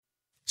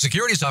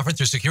Securities offered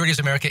through Securities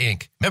America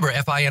Inc., member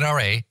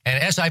FINRA,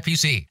 and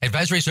SIPC.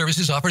 Advisory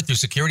services offered through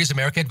Securities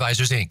America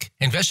Advisors Inc.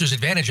 Investors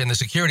Advantage and the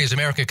Securities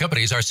America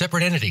companies are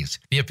separate entities.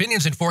 The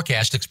opinions and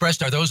forecasts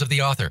expressed are those of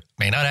the author,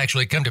 may not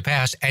actually come to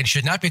pass, and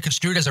should not be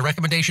construed as a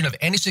recommendation of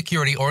any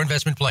security or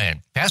investment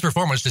plan. Past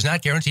performance does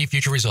not guarantee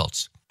future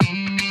results.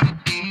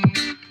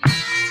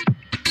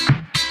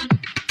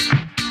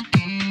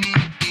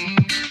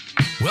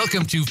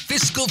 Welcome to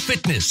Fiscal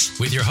Fitness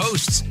with your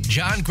hosts,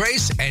 John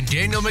Grace and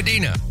Daniel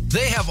Medina.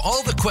 They have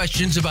all the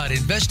questions about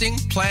investing,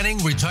 planning,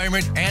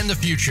 retirement, and the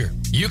future.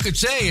 You could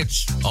say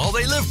it's all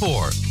they live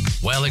for.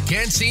 While it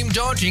can seem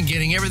daunting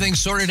getting everything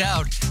sorted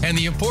out and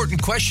the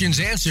important questions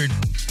answered,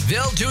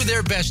 they'll do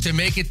their best to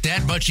make it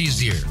that much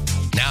easier.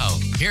 Now,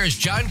 here's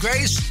John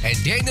Grace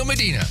and Daniel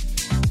Medina.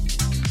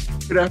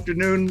 Good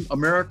afternoon,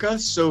 America.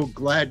 So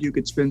glad you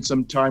could spend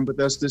some time with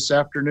us this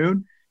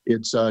afternoon.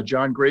 It's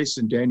John Grace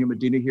and Daniel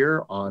Medina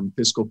here on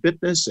Fiscal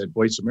Fitness at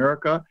Voice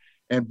America.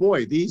 And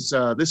boy, this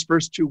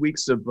first 2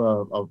 weeks of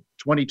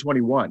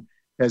 2021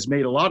 has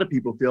made a lot of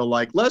people feel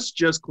like, let's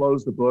just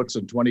close the books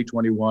on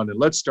 2021 and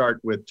let's start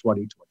with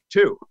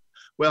 2022.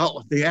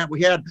 Well,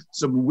 we had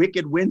some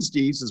wicked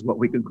Wednesdays is what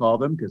we can call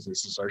them, because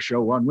this is our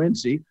show on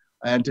Wednesday.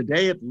 And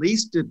today, at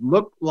least it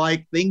looked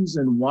like things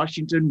in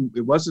Washington,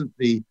 it wasn't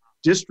the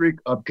District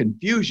of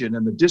Confusion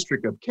and the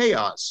District of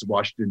Chaos,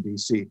 Washington,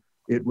 D.C.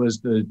 It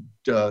was the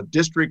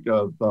District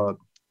of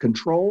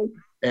Control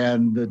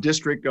and the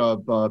District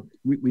of,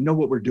 we know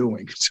what we're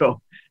doing. So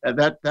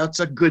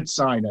that's a good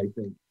sign, I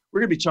think.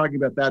 We're going to be talking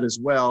about that as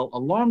well,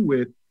 along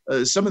with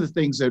some of the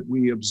things that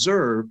we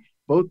observe,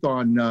 both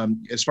on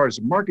as far as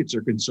the markets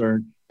are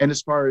concerned and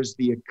as far as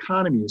the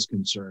economy is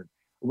concerned.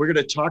 We're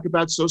going to talk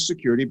about Social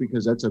Security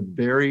because that's a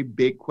very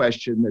big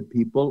question that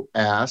people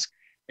ask.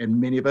 And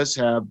many of us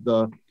have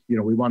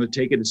we want to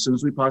take it as soon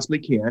as we possibly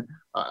can.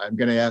 I'm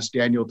going to ask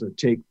Daniel to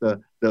take the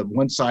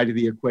one side of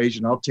the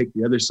equation. I'll take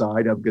the other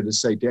side. I'm going to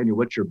say, Daniel,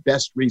 what's your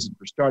best reason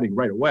for starting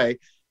right away?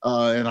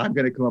 And I'm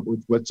going to come up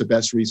with what's the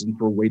best reason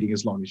for waiting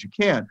as long as you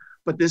can.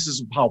 But this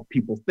is how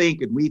people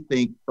think. And we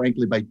think,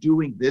 frankly, by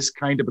doing this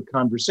kind of a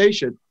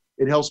conversation,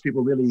 it helps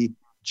people really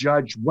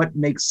judge what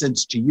makes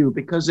sense to you,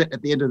 because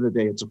at the end of the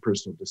day, it's a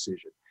personal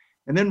decision.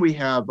 And then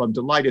I'm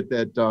delighted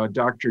that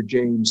Dr.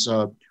 James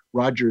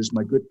Rogers,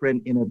 my good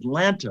friend in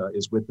Atlanta,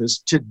 is with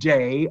us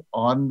today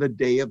on the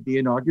day of the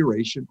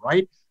inauguration,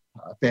 right?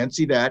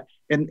 Fancy that.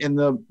 And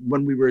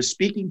when we were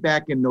speaking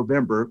back in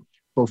November,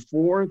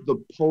 before the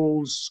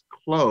polls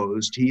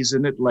closed, he's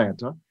in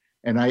Atlanta,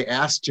 and I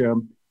asked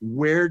him,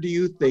 where do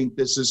you think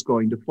this is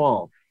going to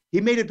fall? He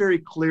made it very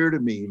clear to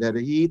me that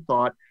he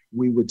thought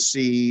we would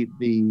see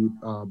the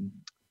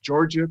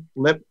Georgia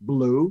flip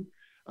blue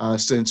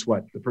since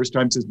the first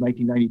time since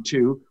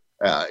 1992.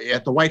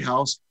 At the White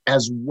House,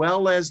 as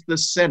well as the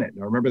Senate.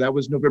 Now, remember, that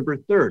was November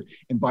 3rd.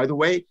 And by the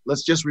way,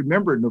 let's just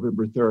remember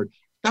November 3rd.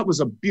 That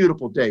was a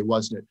beautiful day,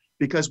 wasn't it?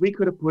 Because we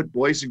could have put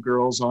boys and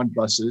girls on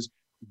buses,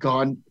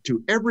 gone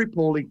to every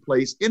polling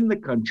place in the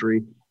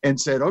country and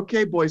said,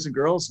 okay, boys and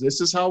girls, this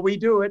is how we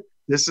do it.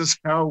 This is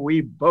how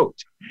we vote.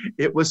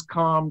 It was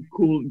calm,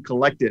 cool, and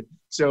collected.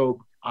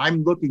 So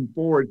I'm looking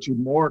forward to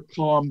more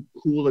calm,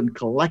 cool, and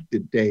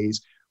collected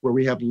days where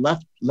we have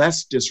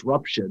less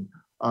disruption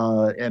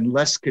and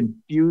less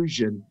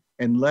confusion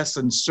and less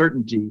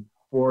uncertainty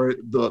for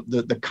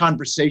the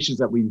conversations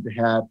that we need to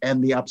have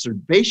and the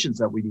observations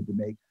that we need to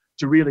make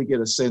to really get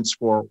a sense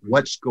for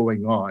what's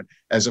going on,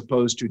 as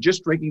opposed to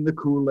just drinking the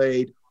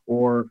Kool-Aid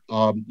or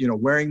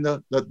wearing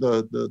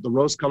the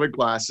rose-colored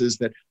glasses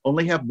that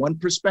only have one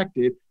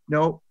perspective.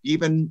 No,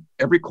 even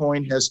every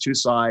coin has two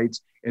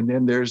sides, and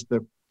then there's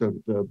the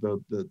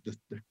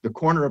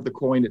corner of the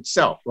coin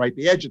itself, right?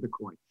 The edge of the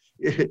coin.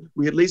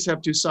 We at least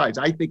have two sides.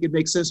 I think it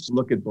makes sense to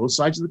look at both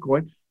sides of the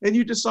coin, and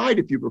you decide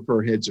if you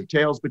prefer heads or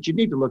tails, but you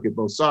need to look at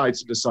both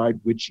sides to decide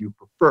which you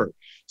prefer.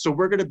 So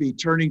we're going to be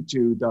turning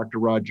to Dr.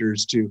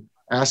 Rogers to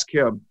ask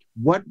him,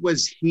 what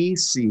was he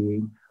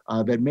seeing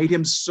that made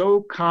him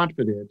so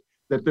confident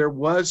that there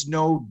was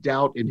no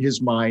doubt in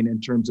his mind in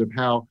terms of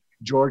how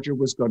Georgia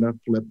was going to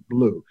flip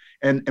blue?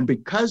 And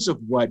because of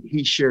what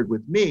he shared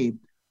with me,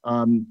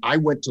 I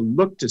went to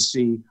look to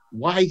see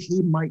why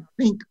he might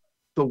think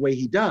the way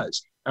he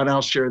does. And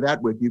I'll share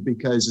that with you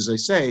because, as I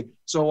say,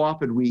 so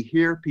often we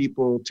hear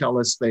people tell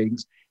us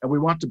things and we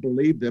want to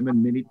believe them,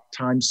 and many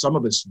times some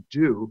of us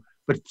do.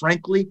 But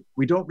frankly,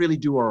 we don't really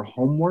do our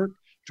homework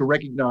to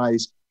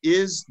recognize,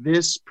 is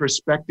this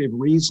perspective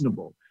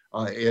reasonable?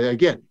 And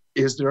again,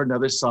 is there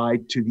another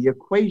side to the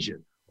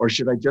equation? Or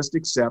should I just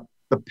accept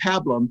the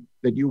pablum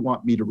that you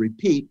want me to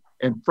repeat?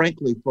 And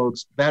frankly,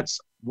 folks, that's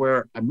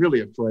where I'm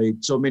really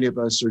afraid so many of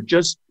us are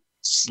just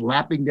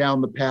slapping down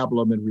the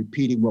pablum and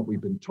repeating what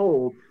we've been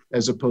told,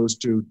 as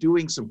opposed to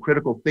doing some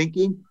critical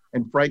thinking.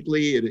 And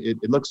frankly, it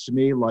looks to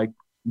me like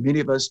many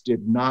of us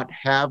did not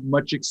have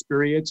much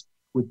experience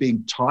with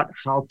being taught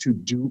how to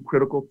do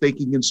critical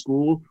thinking in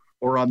school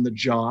or on the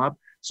job.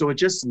 So it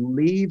just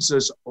leaves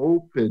us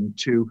open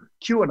to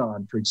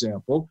QAnon, for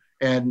example.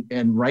 And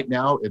right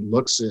now it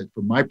looks,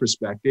 from my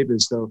perspective,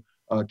 as though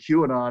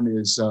QAnon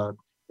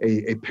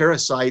a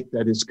parasite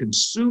that is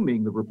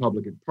consuming the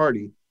Republican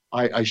Party,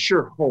 I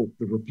sure hope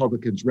the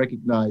Republicans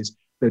recognize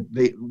that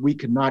we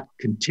cannot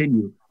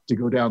continue to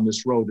go down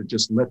this road and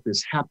just let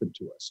this happen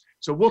to us.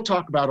 So we'll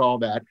talk about all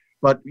that.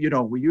 But,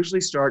 we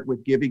usually start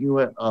with giving you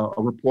a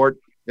report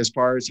as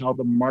far as how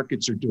the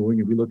markets are doing.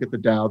 And we look at the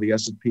Dow, the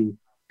S&P,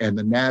 and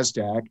the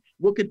NASDAQ.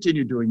 We'll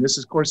continue doing this.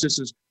 Of course, this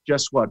is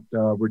just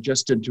we're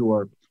just into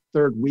our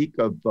third week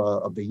of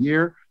the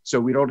year. So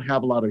we don't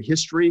have a lot of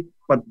history,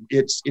 but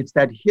it's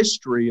that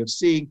history of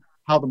seeing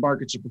how the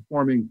markets are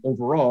performing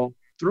overall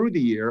through the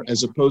year,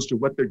 as opposed to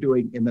what they're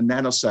doing in the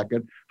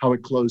nanosecond, how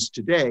it closed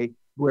today,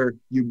 where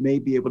you may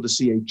be able to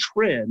see a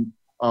trend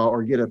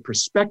or get a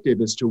perspective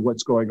as to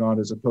what's going on,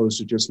 as opposed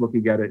to just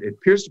looking at it. It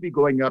appears to be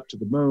going up to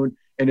the moon,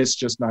 and it's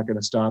just not going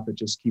to stop. It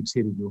just keeps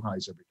hitting new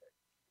highs every day.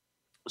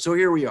 So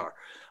here we are.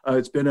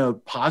 It's been a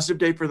positive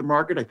day for the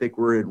market. I think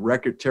we're in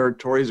record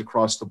territories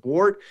across the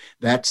board.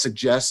 That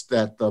suggests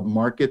that the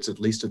markets, at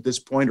least at this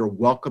point, are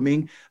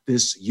welcoming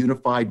this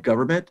unified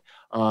government.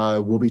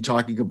 We'll be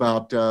talking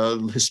about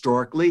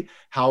historically,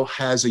 how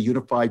has a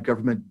unified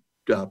government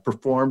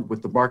performed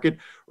with the market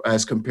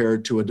as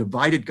compared to a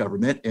divided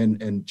government.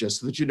 And just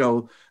so that you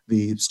know,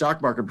 the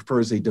stock market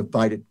prefers a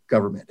divided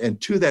government.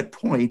 And to that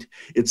point,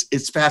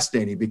 it's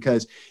fascinating,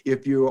 because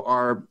if you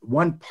are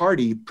one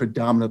party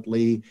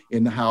predominantly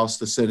in the House,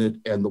 the Senate,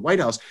 and the White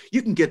House,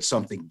 you can get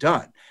something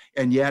done.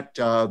 And yet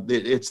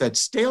it's that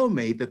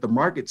stalemate that the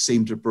market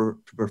seemed to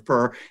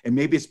prefer. And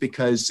maybe it's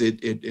because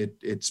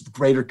it's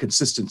greater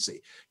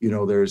consistency.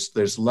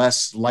 There's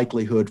less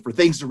likelihood for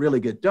things to really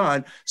get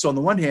done. So on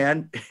the one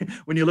hand,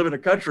 when you live in a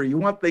country, you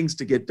want things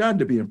to get done,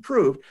 to be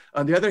improved.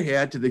 On the other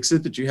hand, to the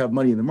extent that you have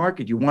money in the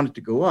market, you want it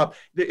to go up.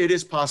 It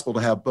is possible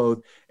to have both.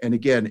 And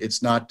again,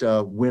 it's not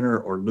winner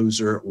or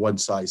loser, one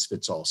size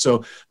fits all.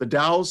 So the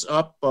Dow's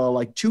up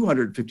like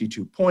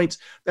 252 points.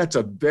 That's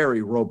a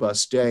very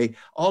robust day.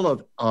 All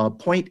of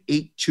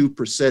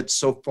 0.82%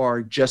 so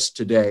far just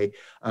today.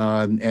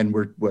 And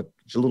we're a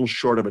little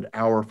short of an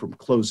hour from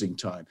closing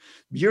time.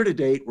 Year to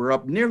date, we're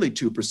up nearly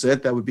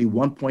 2%. That would be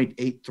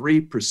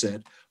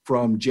 1.83%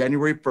 from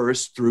January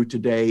 1st through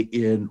today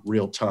in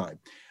real time.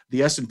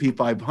 The S&P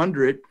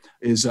 500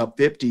 is up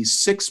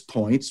 56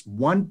 points,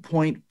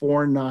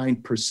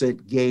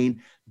 1.49%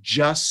 gain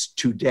just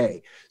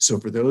today. So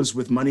for those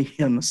with money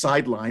on the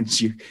sidelines,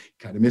 you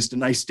kind of missed a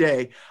nice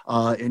day.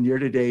 And year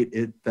to date,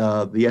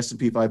 the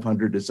S&P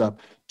 500 is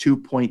up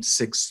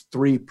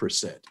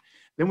 2.63%.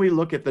 Then we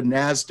look at the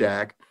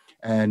NASDAQ,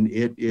 and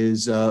it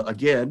is,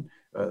 again,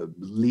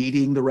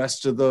 leading the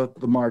rest of the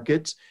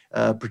markets.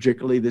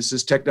 Particularly, this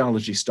is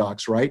technology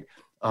stocks, right?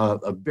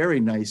 A very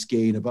nice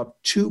gain of up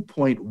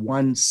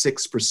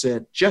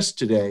 2.16% just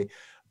today,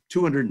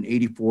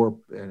 284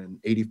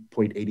 and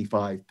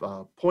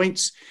 80.85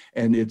 points,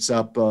 and it's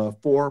up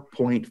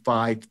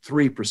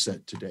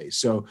 4.53% today.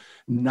 So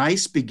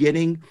nice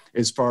beginning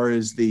as far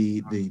as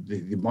the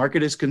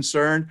market is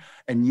concerned,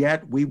 and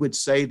yet we would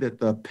say that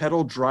the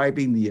pedal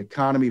driving the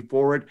economy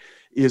forward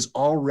is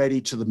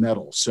already to the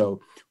metal. So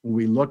when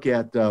we look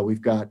at,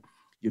 we've got,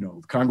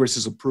 Congress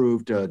has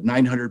approved a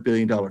 $900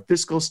 billion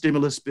fiscal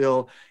stimulus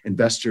bill.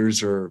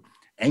 Investors are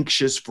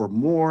anxious for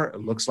more. It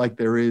looks like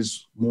there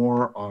is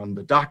more on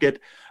the docket.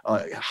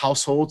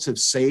 Households have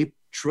saved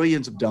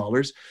trillions of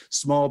dollars.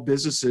 Small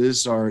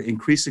businesses are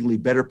increasingly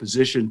better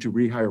positioned to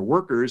rehire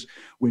workers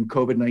when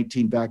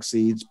COVID-19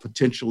 vaccines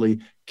potentially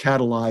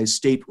catalyze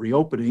state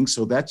reopening.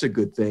 So that's a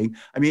good thing.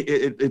 I mean,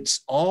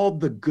 it's all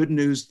the good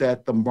news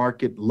that the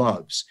market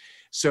loves.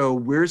 So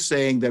we're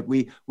saying that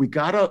we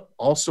got to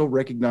also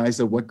recognize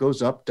that what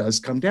goes up does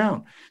come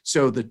down.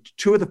 So the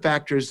two of the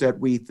factors that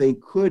we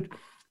think could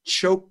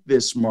choke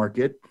this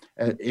market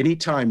at any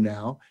time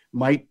now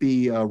might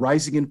be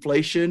rising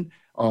inflation,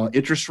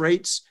 interest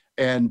rates,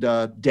 and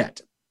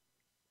debt.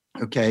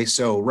 Okay,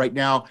 so right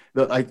now,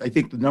 I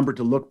think the number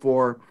to look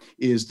for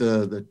is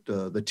the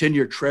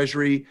 10-year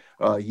Treasury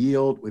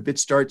yield. If it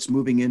starts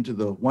moving into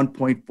the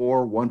 1.4,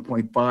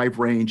 1.5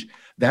 range,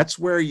 that's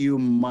where you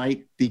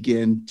might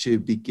begin to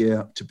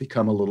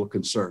become a little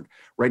concerned.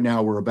 Right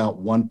now, we're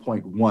about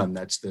 1.1.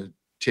 That's the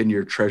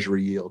 10-year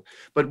Treasury yield.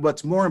 But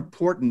what's more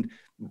important,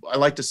 I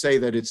like to say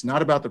that it's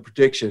not about the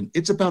prediction,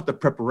 it's about the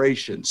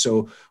preparation.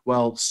 So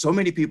while so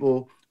many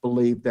people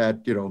believe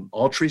that,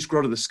 all trees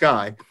grow to the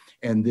sky,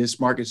 and this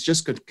market's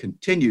just going to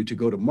continue to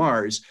go to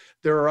Mars,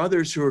 there are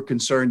others who are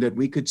concerned that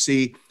we could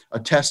see a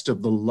test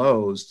of the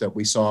lows that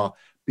we saw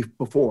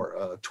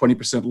before.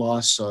 20%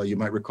 loss, you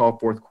might recall,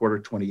 fourth quarter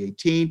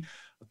 2018,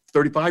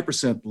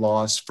 35%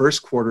 loss,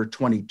 first quarter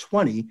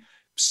 2020.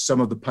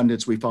 Some of the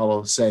pundits we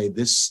follow say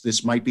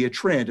this might be a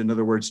trend. In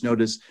other words,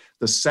 notice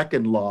the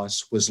second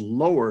loss was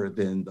lower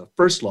than the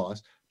first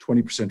loss,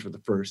 20% for the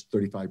first,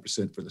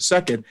 35% for the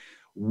second.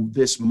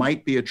 This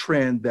might be a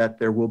trend that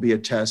there will be a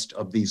test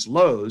of these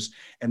lows.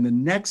 And the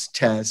next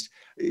test,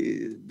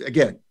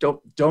 again,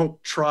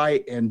 don't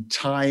try and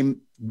time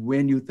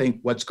when you think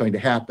what's going to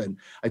happen.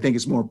 I think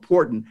it's more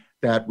important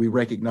that we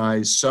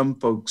recognize some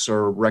folks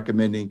are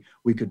recommending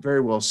we could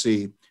very well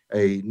see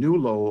a new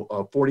low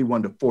of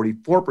 41 to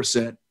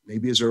 44%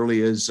 maybe as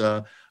early as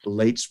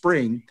late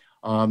spring.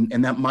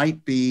 And that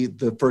might be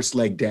the first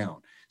leg down.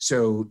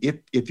 So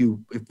if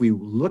we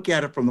look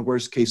at it from the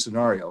worst case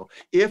scenario,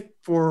 if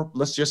for,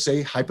 let's just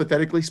say,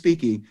 hypothetically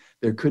speaking,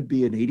 there could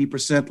be an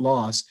 80%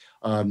 loss,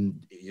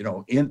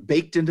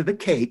 baked into the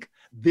cake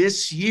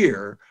this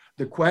year,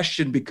 the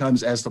question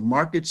becomes, as the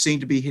markets seem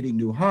to be hitting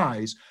new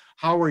highs,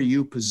 how are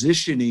you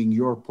positioning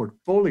your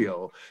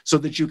portfolio so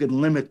that you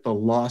can limit the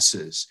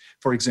losses?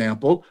 For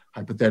example,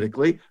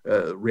 hypothetically,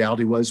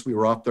 reality was we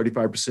were off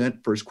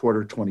 35% first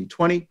quarter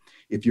 2020.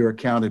 If your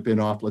account had been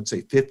off, let's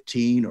say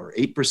 15 or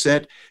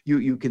 8%,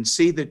 you can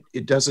see that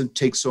it doesn't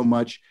take so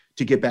much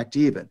to get back to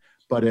even.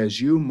 But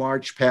as you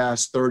march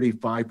past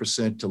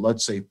 35% to,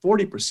 let's say,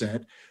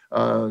 40%,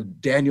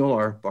 Daniel,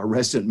 our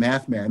resident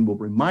math man, will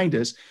remind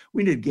us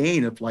we need a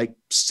gain of like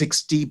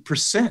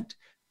 60%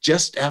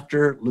 just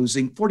after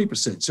losing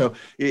 40%. So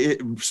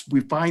we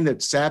find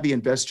that savvy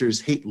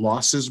investors hate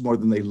losses more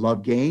than they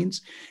love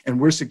gains. And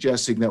we're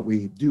suggesting that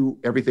we do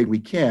everything we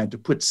can to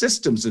put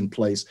systems in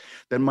place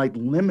that might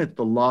limit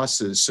the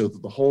losses so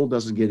that the hole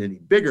doesn't get any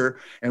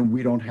bigger and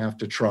we don't have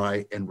to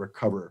try and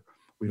recover.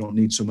 We don't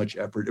need so much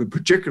effort,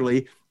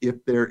 particularly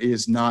if there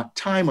is not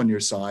time on your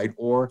side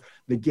or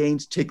the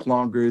gains take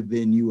longer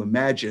than you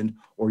imagined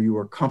or you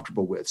are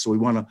comfortable with. So we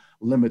want to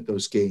limit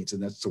those gains,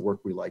 and that's the work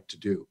we like to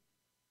do.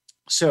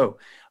 So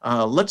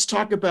let's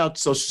talk about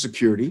Social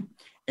Security.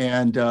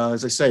 And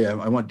as I say,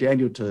 I want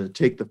Daniel to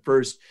take the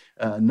first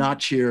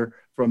notch here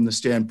from the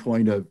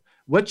standpoint of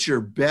what's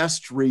your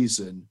best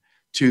reason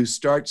to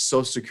start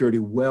Social Security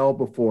well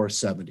before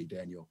 70,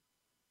 Daniel?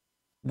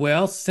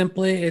 Well,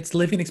 simply, it's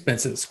living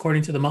expenses.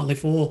 According to the Motley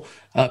Fool,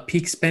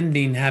 peak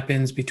spending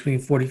happens between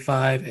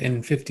 45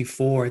 and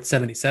 54 at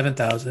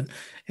 77,000,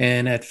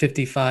 and at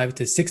 55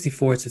 to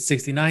 64, it's at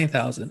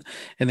 69,000,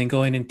 and then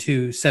going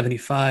into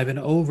 75 and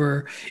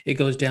over, it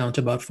goes down to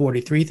about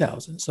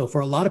 43,000. So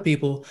for a lot of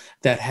people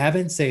that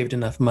haven't saved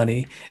enough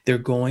money, they're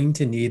going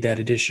to need that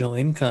additional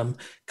income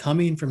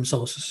coming from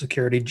Social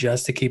Security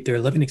just to keep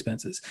their living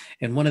expenses.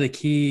 And one of the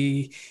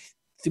key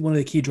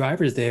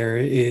drivers there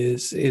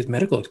is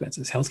medical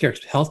expenses,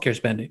 healthcare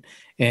spending,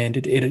 and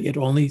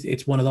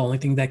it's one of the only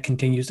things that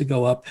continues to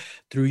go up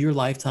through your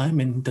lifetime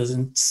and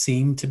doesn't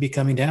seem to be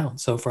coming down.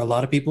 So for a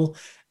lot of people,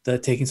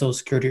 taking Social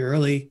Security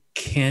early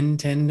can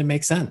tend to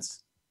make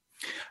sense.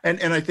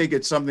 And I think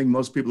it's something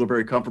most people are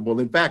very comfortable.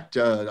 In fact,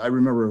 I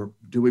remember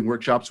doing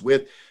workshops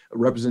with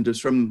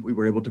representatives we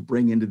were able to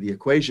bring into the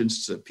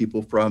equations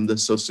people from the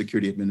Social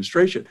Security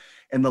Administration.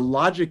 And the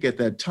logic at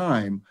that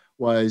time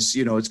was,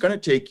 it's going to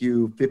take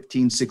you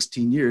 15,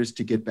 16 years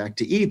to get back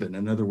to even.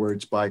 In other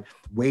words, by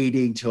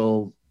waiting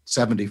till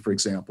 70, for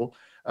example,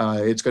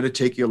 it's going to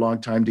take you a long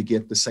time to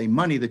get the same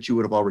money that you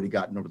would have already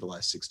gotten over the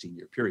last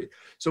 16-year period.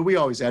 So we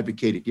always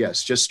advocated,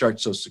 yes, just start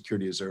Social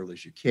Security as early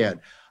as you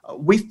can.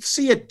 We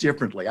see it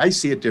differently. I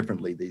see it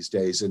differently these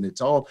days. And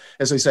it's all,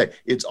 as I say,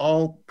 it's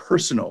all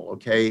personal,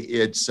 okay?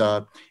 It's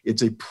a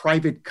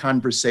private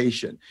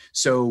conversation.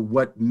 So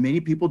what many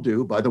people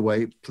do, by the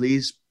way,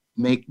 please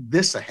make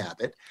this a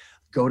habit.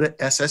 Go to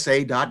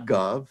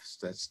SSA.gov,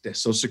 that's the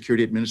Social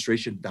Security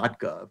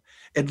Administration.gov,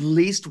 at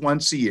least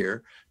once a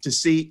year to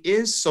see,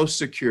 is Social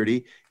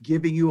Security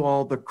giving you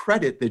all the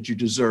credit that you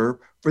deserve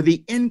for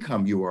the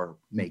income you are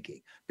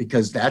making?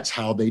 Because that's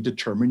how they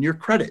determine your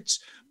credits.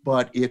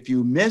 But if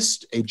you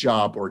missed a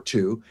job or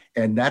two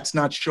and that's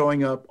not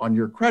showing up on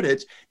your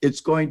credits,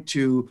 it's going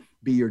to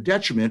be your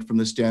detriment from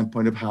the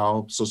standpoint of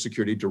how Social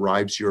Security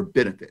derives your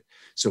benefit.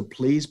 So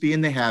please be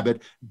in the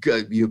habit.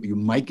 You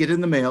might get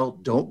in the mail.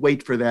 Don't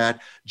wait for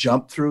that.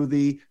 Jump through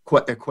the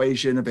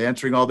equation of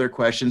answering all their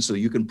questions so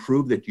you can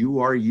prove that you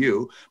are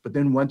you. But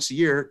then once a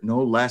year,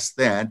 no less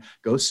than,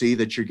 go see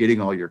that you're getting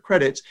all your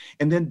credits.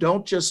 And then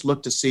don't just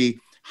look to see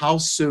how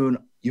soon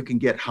you can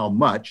get how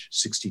much,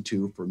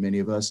 62 for many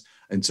of us.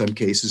 In some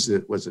cases,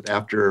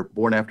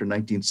 born after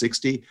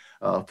 1960.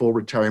 Full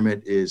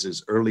retirement is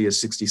as early as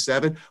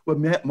 67.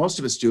 What most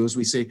of us do is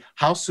we say,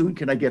 how soon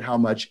can I get how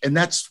much? And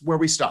that's where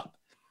we stop.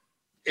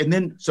 And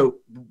then, so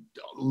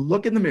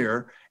look in the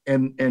mirror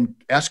and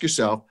ask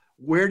yourself,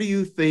 where do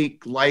you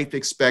think life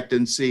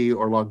expectancy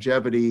or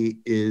longevity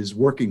is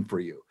working for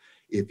you?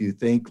 If you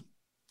think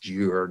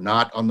you're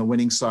not on the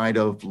winning side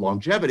of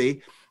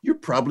longevity, you're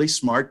probably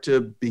smart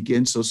to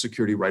begin Social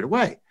Security right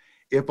away.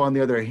 If, on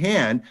the other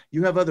hand,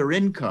 you have other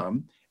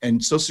income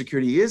and Social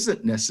Security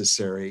isn't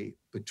necessary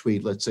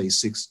between, let's say,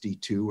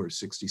 62 or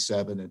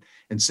 67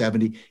 and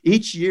 70,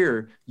 each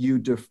year you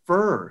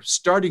defer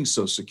starting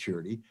Social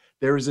Security,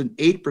 there is an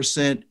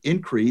 8%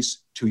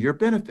 increase to your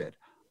benefit.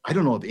 I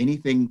don't know of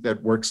anything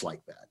that works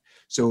like that.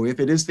 So if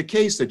it is the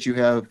case that you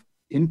have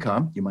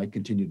income, you might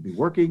continue to be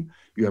working,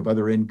 you have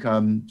other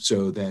income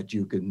so that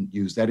you can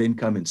use that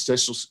income instead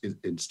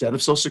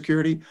of Social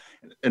Security.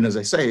 And as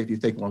I say, if you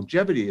think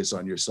longevity is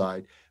on your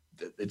side,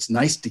 it's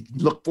nice to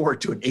look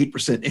forward to an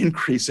 8%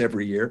 increase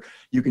every year.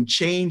 You can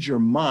change your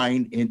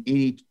mind in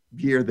any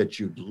year that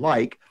you'd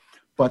like,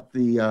 but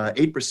the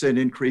 8%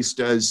 increase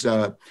does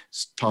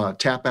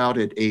tap out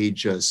at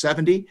age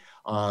 70.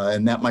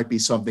 And that might be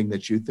something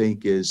that you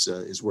think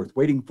is worth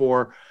waiting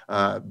for.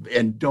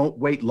 And don't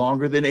wait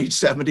longer than age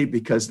 70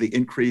 because the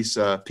increase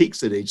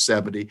peaks at age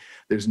 70.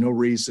 There's no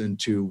reason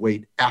to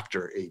wait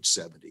after age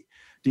 70.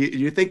 Do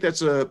you think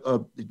that's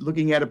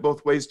looking at it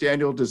both ways,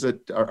 Daniel?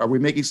 Are we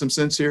making some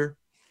sense here?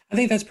 I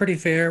think that's pretty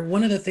fair.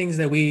 One of the things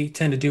that we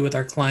tend to do with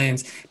our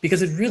clients,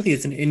 because it really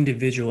is an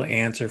individual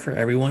answer for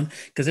everyone,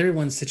 because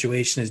everyone's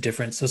situation is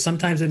different. So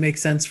sometimes it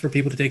makes sense for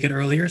people to take it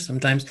earlier.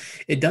 Sometimes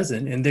it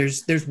doesn't. And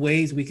there's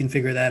ways we can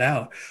figure that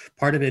out.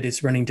 Part of it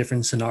is running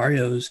different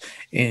scenarios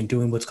and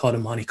doing what's called a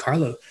Monte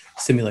Carlo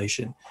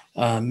simulation.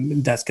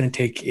 That's going to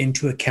take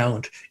into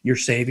account your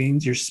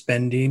savings, your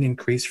spending,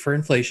 increase for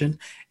inflation,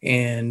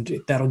 and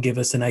that'll give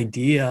us an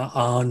idea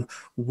on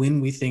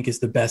when we think is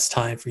the best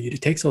time for you to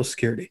take Social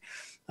Security.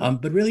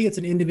 But really, it's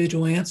an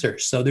individual answer.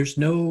 So there's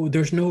no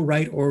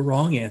right or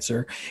wrong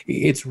answer.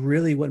 It's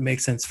really what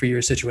makes sense for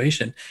your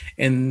situation.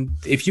 And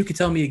if you could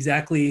tell me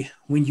exactly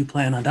when you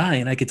plan on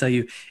dying, I could tell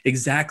you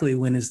exactly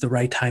when is the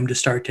right time to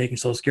start taking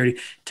Social Security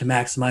to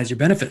maximize your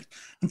benefit.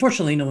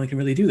 Unfortunately, no one can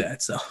really do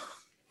that. So.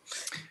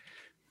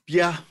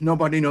 Yeah,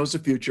 nobody knows the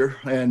future.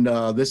 And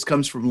this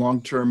comes from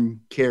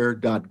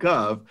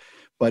longtermcare.gov.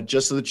 But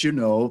just so that you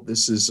know,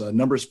 this is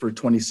numbers for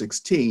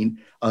 2016.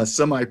 A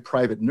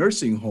semi-private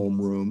nursing home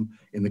room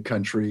in the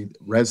country,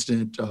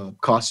 resident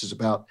cost is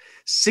about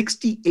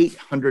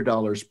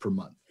 $6,800 per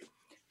month.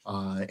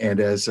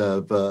 And as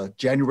of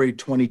January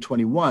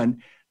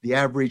 2021, the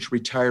average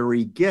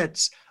retiree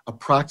gets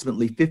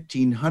approximately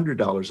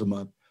 $1,500 a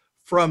month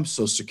from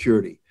Social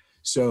Security.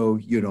 So,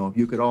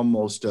 you could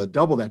almost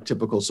double that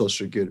typical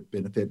Social Security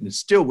benefit, and it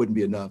still wouldn't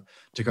be enough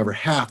to cover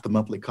half the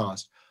monthly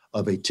cost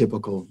of a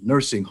typical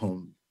nursing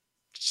home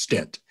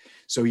stint.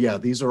 So yeah,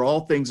 these are all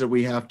things that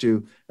we have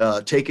to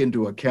take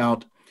into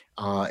account,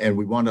 and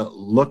we want to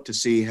look to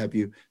see, have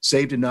you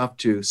saved enough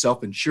to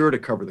self-insure to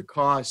cover the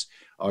costs?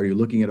 Are you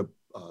looking at a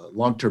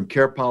long-term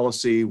care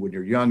policy when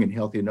you're young and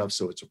healthy enough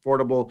so it's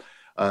affordable?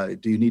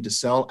 Do you need to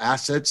sell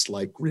assets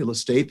like real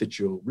estate that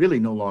you'll really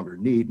no longer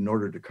need in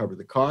order to cover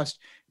the cost?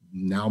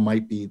 Now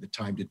might be the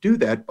time to do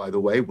that, by the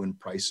way, when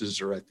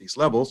prices are at these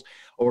levels.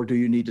 Or do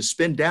you need to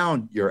spend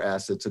down your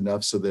assets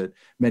enough so that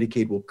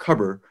Medicaid will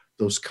cover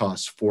those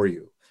costs for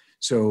you?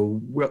 So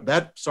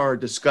that's our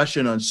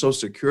discussion on Social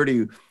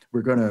Security.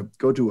 We're going to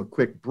go to a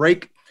quick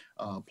break.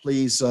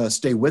 Please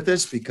stay with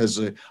us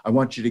because I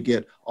want you to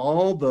get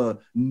all the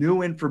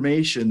new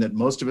information that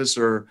most of us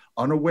are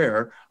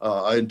unaware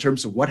in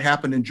terms of what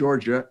happened in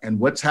Georgia and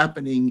what's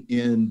happening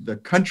in the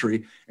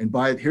country. And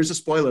here's a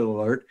spoiler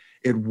alert.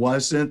 It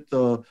wasn't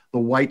the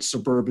white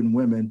suburban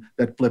women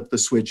that flipped the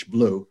switch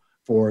blue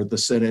for the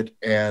Senate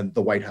and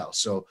the White House.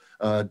 So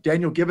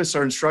Daniel, give us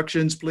our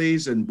instructions,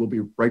 please, and we'll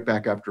be right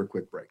back after a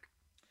quick break.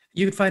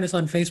 You can find us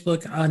on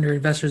Facebook under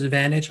Investors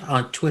Advantage,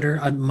 on Twitter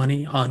on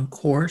Money on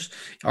Course.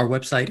 Our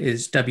website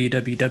is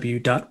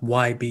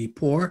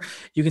www.ybpoor.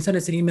 You can send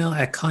us an email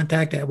at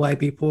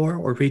contact@ybpoor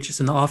or reach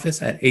us in the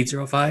office at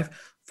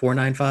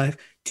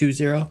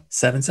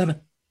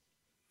 805-495-2077.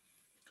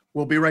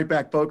 We'll be right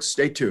back, folks.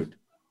 Stay tuned.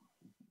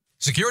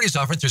 Securities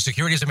offered through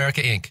Securities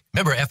America, Inc.,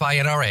 member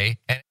FINRA.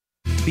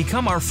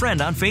 Become our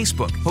friend on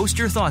Facebook. Post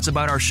your thoughts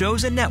about our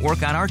shows and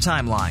network on our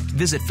timeline.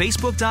 Visit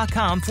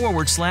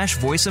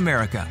facebook.com/Voice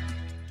America.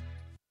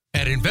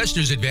 At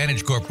Investors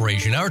Advantage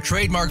Corporation, our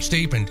trademark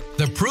statement,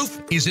 "The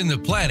proof is in the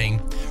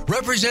planning,"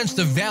 represents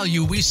the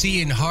value we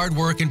see in hard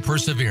work and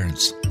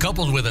perseverance,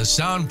 coupled with a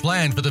sound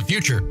plan for the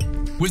future.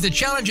 With the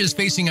challenges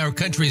facing our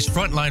country's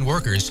frontline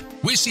workers,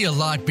 we see a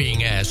lot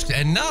being asked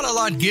and not a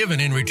lot given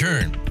in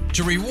return.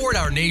 To reward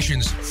our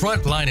nation's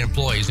frontline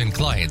employees and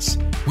clients,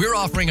 we're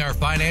offering our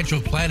financial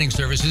planning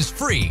services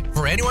free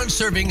for anyone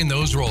serving in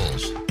those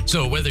roles.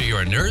 So whether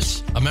you're a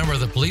nurse, a member of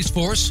the police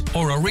force,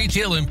 or a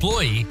retail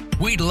employee,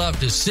 we'd love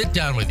to sit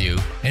down with you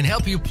and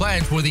help you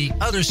plan for the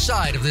other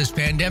side of this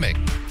pandemic.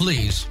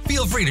 Please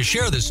feel free to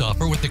share this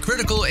offer with the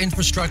critical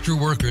infrastructure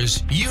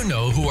workers you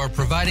know who are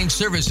providing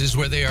services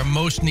where they are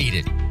most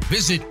needed.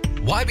 Visit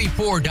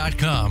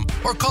ybpoor.com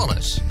or call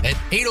us at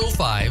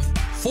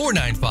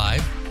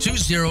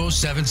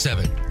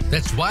 805-495-2077.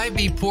 That's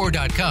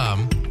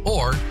ybpoor.com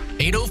or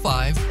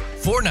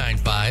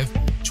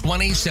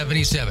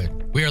 805-495-2077.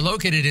 We are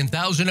located in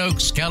Thousand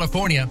Oaks,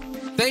 California.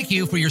 Thank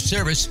you for your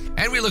service,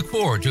 and we look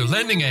forward to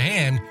lending a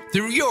hand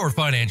through your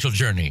financial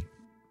journey.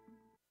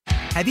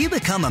 Have you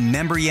become a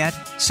member yet?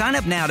 Sign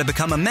up now to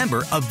become a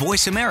member of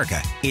Voice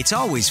America. It's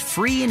always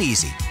free and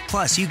easy.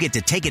 Plus, you get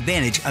to take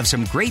advantage of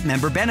some great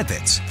member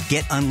benefits.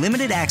 Get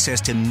unlimited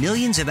access to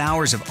millions of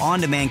hours of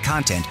on-demand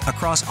content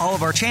across all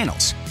of our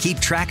channels.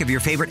 Keep track of your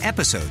favorite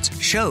episodes,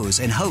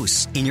 shows, and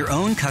hosts in your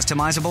own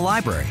customizable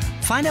library.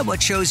 Find out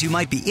what shows you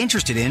might be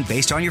interested in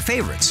based on your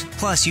favorites.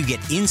 Plus, you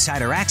get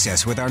insider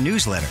access with our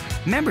newsletter.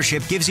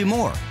 Membership gives you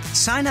more.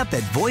 Sign up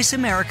at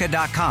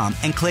voiceamerica.com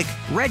and click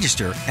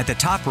register at the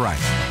top right.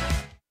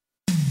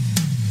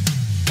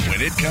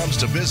 When it comes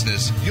to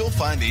business, you'll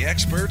find the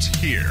experts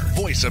here.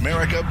 Voice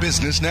America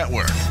Business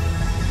Network.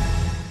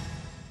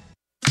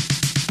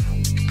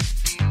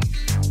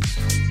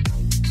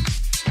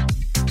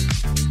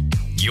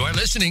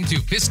 listening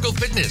to Fiscal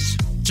Fitness.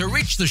 To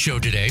reach the show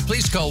today,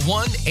 please call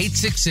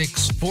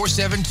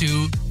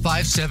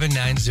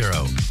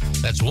 1-866-472-5790.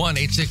 That's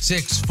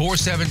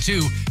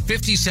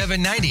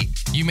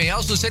 1-866-472-5790. You may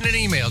also send an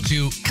email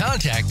to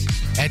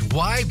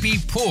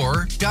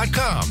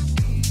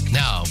contact@ybpoor.com.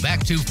 Now,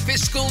 back to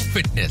Fiscal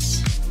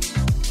Fitness.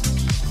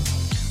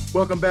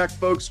 Welcome back,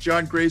 folks.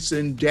 John Grace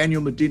and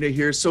Daniel Medina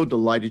here. So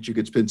delighted you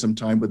could spend some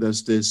time with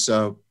us this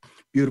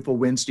beautiful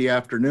Wednesday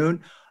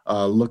afternoon.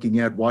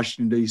 Looking at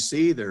Washington,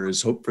 D.C., there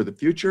is hope for the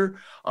future.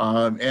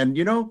 And,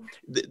 you know,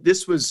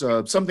 this was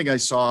something I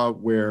saw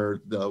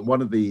where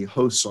one of the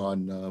hosts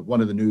on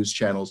one of the news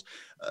channels,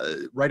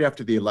 right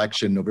after the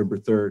election, November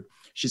 3rd,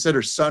 she said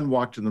her son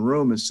walked in the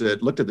room and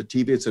looked at the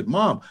TV and said,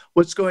 "Mom,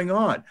 what's going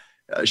on?"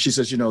 She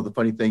says, you know, the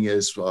funny thing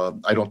is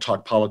I don't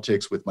talk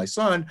politics with my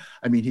son.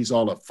 I mean, he's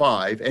all of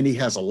 5 and he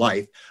has a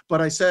life.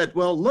 But I said,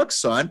 well, look,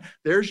 son,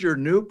 there's your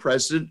new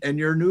president and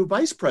your new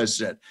vice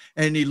president.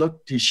 And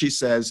she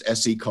says,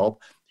 S.E.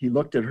 Culp, he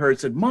looked at her and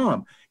said,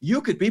 "Mom, you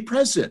could be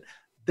president."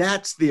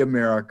 That's the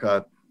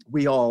America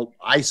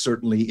I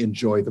certainly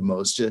enjoy the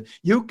most.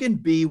 You can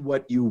be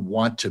what you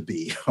want to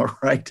be, all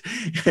right?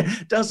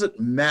 Doesn't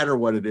matter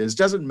what it is.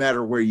 Doesn't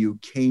matter where you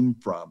came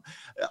from.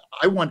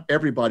 I want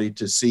everybody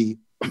to see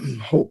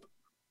hope,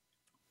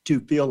 to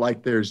feel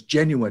like there's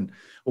genuine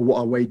a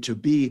way to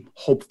be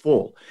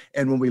hopeful.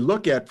 And when we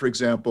look at, for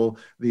example,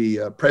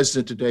 the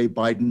president today,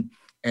 Biden,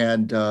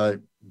 and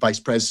Vice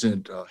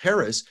President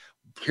Harris,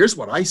 here's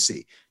what I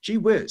see. Gee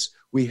whiz,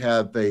 we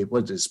have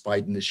what is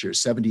Biden this year,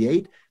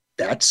 78?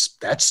 That's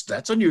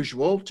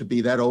unusual to be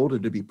that old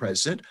and to be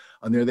president.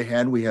 On the other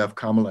hand, we have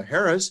Kamala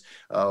Harris.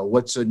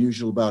 What's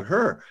unusual about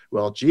her?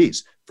 Well,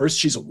 geez, first,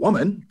 she's a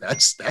woman.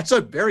 That's a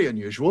very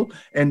unusual.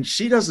 And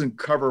she doesn't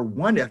cover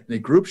one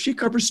ethnic group. She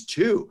covers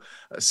 2.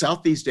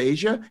 Southeast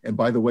Asia. And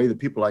by the way, the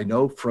people I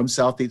know from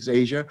Southeast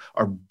Asia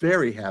are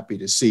very happy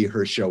to see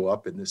her show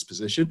up in this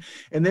position.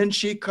 And then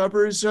she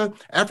covers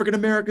African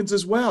Americans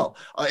as well.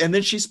 And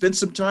then she spent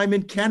some time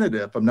in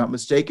Canada, if I'm not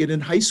mistaken, in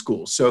high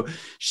school. So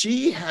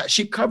she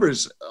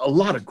covers a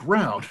lot of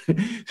ground,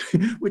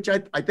 which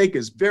I think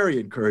is very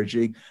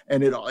encouraging.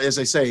 And it, as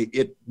I say,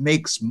 it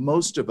makes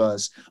most of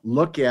us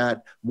look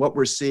at what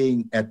we're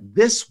seeing at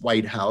this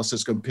White House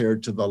as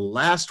compared to the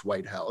last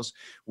White House,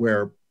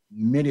 where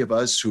many of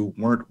us who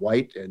weren't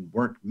white and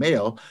weren't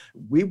male,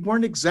 we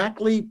weren't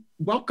exactly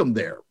welcome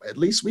there. At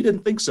least we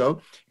didn't think so.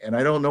 And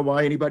I don't know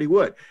why anybody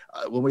would.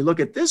 When we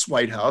look at this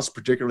White House,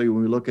 particularly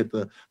when we look at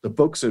the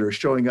folks that are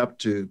showing up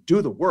to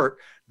do the work,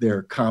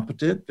 they're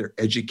competent, they're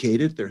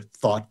educated, they're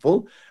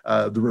thoughtful.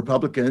 The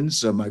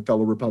Republicans, my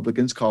fellow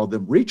Republicans, call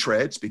them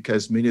retreads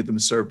because many of them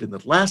served in the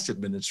last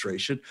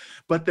administration,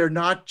 but they're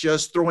not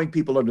just throwing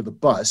people under the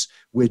bus,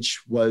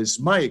 which was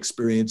my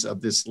experience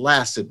of this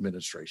last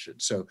administration.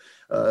 So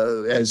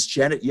as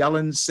Janet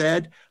Yellen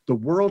said, the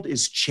world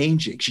is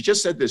changing. She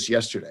just said this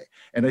yesterday,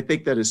 and I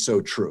think that is so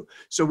true.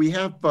 So we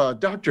have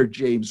Dr.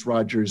 James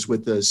Rogers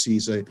with us.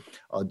 He's a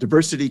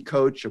diversity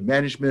coach, a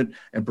management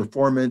and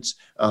performance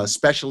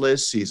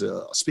specialist. He's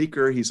a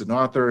speaker. He's an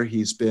author.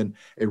 He's been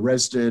a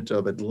resident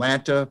of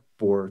Atlanta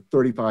for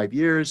 35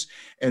 years.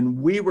 And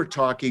we were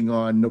talking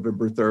on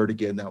November 3rd.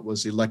 Again, that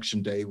was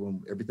election day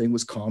when everything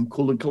was calm,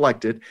 cool, and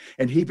collected.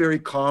 And he, very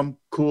calm,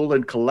 cool,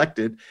 and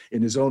collected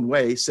in his own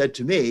way, said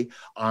to me,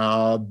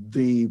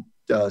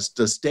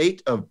 the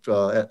state of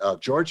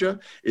Georgia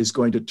is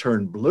going to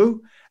turn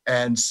blue,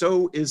 and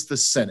so is the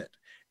Senate.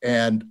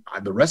 And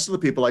the rest of the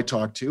people I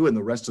talked to and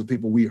the rest of the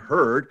people we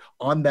heard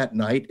on that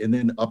night, and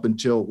then up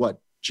until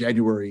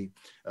January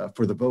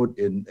for the vote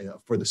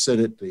for the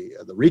Senate,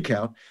 the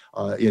recount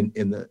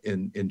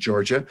in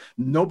Georgia,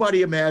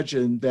 nobody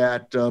imagined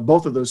that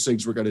both of those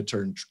things were going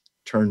to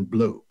turn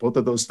blue. Both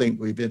of those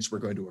events were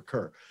going to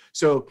occur.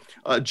 So,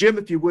 Jim,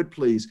 if you would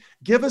please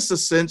give us a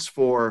sense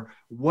for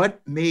what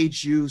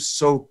made you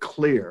so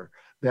clear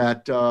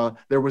that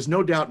there was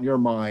no doubt in your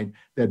mind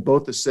that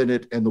both the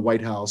Senate and the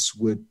White House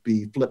would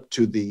be flipped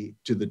to the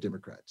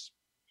Democrats.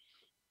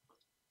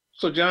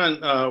 So,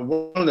 John,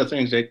 one of the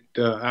things that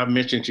I've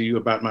mentioned to you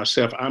about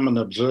myself, I'm an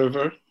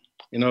observer.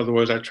 In other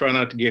words, I try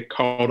not to get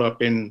caught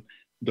up in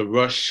the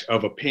rush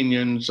of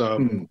opinions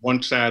of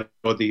one side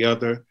or the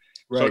other.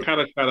 Right. So I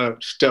kind of try to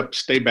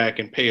stay back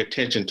and pay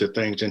attention to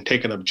things and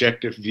take an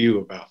objective view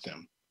about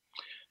them.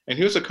 And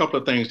here's a couple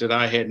of things that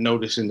I had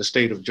noticed in the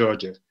state of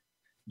Georgia.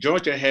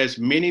 Georgia has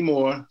many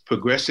more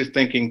progressive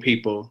thinking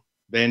people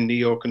than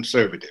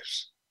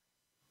neoconservatives.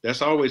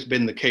 That's always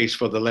been the case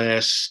for the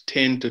last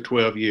 10 to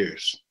 12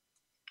 years,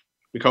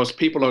 because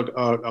people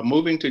are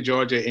moving to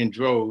Georgia in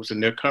droves,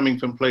 and they're coming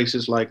from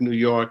places like New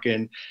York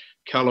and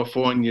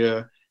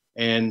California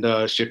and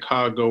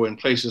Chicago and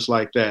places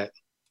like that.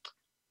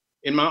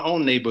 In my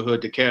own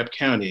neighborhood, DeKalb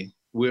County,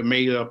 we're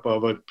made up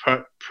of a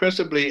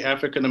principally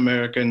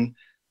African-American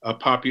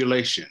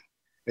population,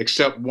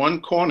 except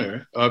one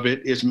corner of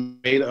it is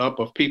made up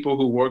of people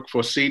who work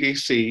for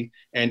CDC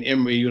and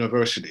Emory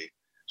University.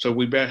 So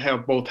we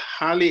have both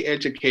highly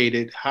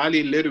educated,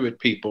 highly literate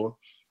people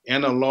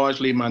and a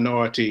largely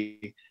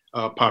minority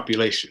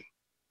population.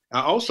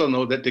 I also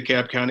know that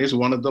DeKalb County is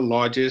one of the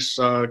largest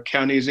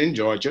counties in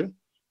Georgia,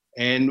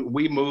 and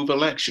we move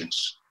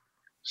elections.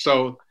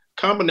 So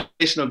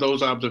combination of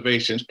those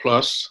observations,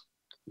 plus,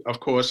 of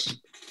course,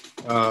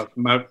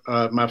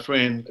 my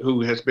friend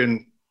who has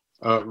been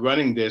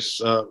running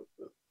this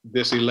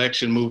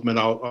election movement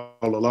all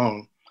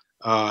along,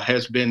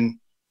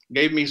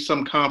 gave me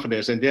some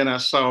confidence. And then I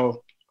saw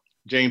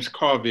James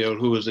Carville,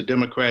 who is a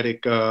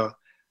Democratic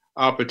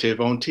operative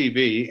on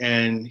TV,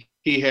 and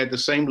he had the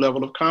same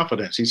level of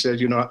confidence. He said,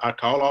 I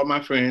call all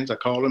my friends, I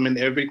call them in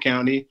every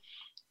county,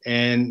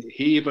 and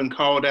he even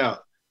called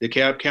out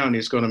DeKalb County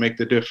is going to make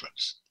the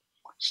difference.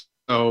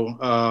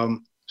 So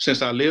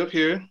since I live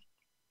here,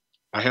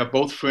 I have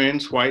both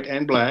friends, white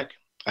and black.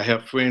 I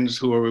have friends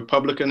who are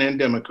Republican and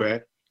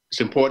Democrat.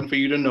 It's important for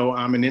you to know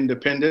I'm an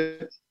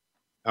independent.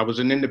 I was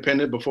an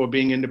independent before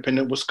being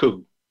independent was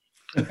cool.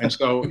 And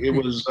so it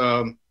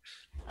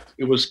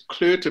was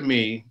clear to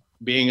me,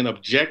 being an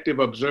objective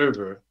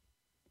observer,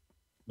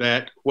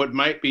 that what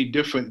might be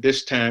different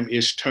this time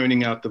is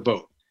turning out the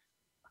vote.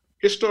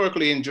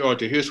 Historically in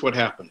Georgia, here's what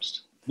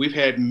happens. We've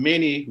had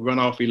many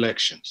runoff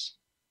elections.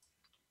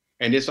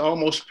 And it's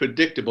almost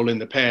predictable in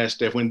the past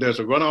that when there's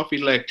a runoff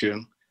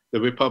election, the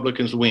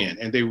Republicans win,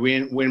 and they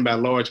win by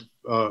large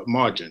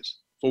margins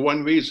for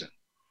one reason.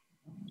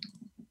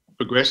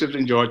 Progressives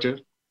in Georgia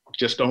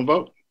just don't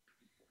vote.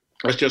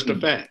 That's just a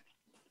fact.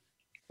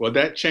 Well,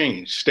 that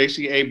changed.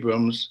 Stacey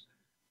Abrams,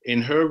 in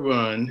her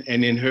run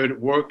and in her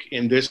work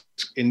in this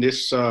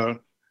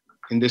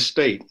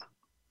state,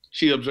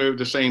 she observed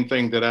the same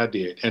thing that I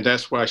did. And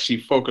that's why she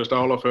focused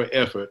all of her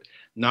effort,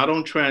 not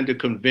on trying to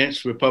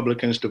convince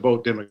Republicans to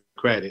vote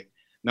Democratic,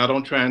 not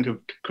on trying to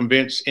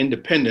convince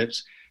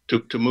independents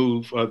to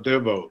move their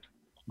vote,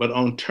 but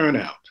on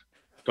turnout.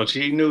 Because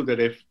she knew that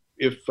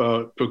if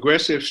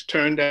progressives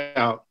turned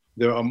out,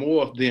 there are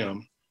more of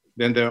them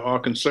than there are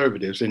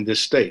conservatives in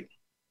this state.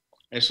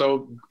 And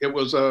so it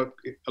was,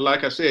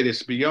 like I said,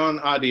 it's beyond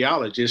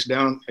ideology. It's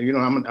down,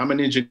 I'm an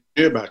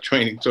engineer by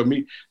training. So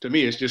to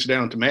me, it's just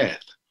down to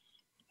math.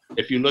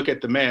 If you look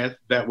at the math,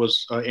 that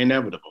was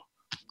inevitable.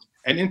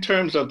 And in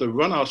terms of the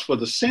runoffs for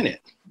the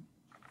Senate,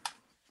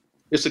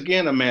 it's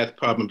again a math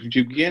problem. If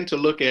you begin to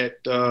look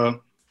at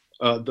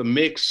the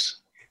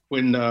mix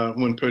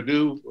when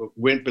Purdue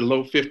went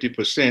below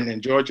 50%,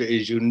 and Georgia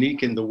is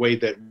unique in the way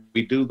that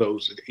we do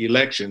those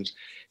elections,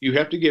 you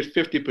have to get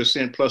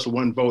 50% plus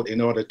one vote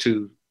in order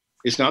to,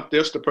 it's not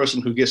just the person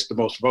who gets the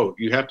most vote.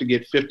 You have to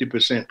get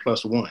 50%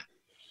 plus one.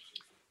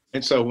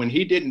 And so when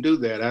he didn't do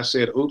that, I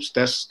said, oops,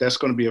 that's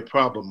going to be a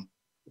problem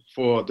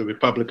for the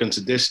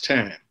Republicans this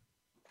time.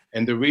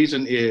 And the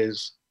reason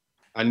is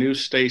I knew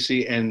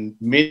Stacey and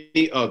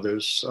many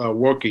others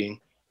working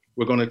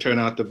were going to turn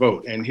out the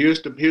vote. And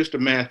here's the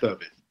math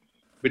of it.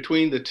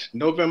 Between the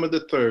November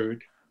the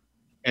 3rd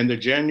and the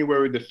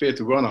January the 5th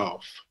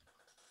runoff,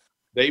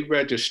 they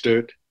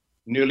registered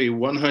nearly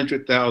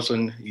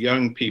 100,000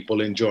 young people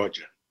in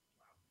Georgia.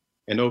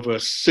 And over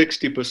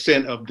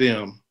 60% of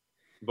them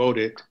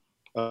voted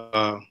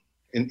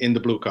in the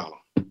blue column.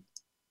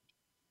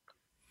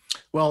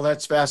 Well,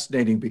 that's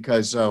fascinating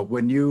because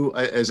when you,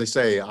 as I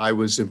say, I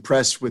was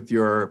impressed with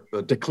your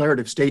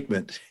declarative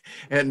statement,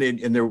 and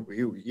there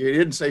you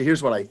didn't say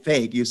here's what I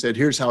think. You said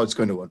here's how it's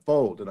going to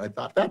unfold, and I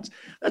thought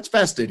that's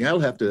fascinating. I'll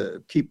have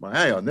to keep my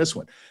eye on this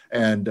one.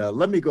 And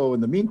let me go in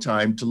the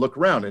meantime to look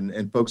around,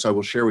 and folks, I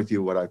will share with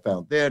you what I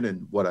found then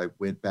and what I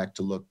went back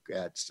to look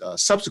at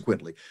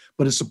subsequently.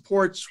 But it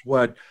supports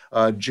what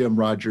Jim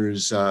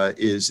Rogers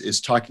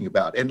is talking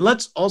about, and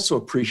let's also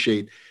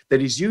appreciate that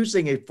he's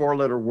using a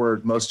four-letter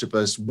word most of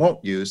us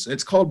won't use, and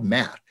it's called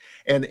math.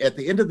 And at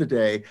the end of the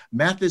day,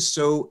 math is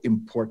so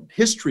important.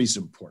 History is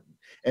important,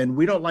 and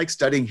we don't like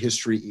studying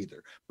history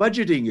either.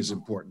 Budgeting is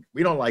important.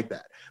 We don't like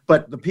that.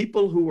 But the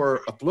people who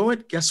are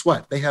affluent, guess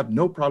what? They have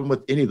no problem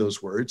with any of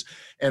those words.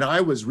 And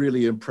I was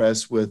really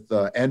impressed with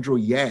Andrew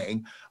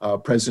Yang,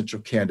 presidential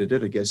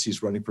candidate. I guess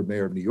he's running for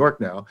mayor of New York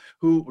now,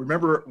 who,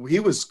 remember, he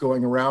was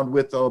going around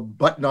with a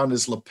button on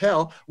his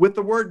lapel with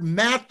the word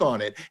math on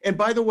it. And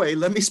by the way,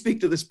 let me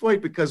speak to this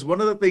point, because one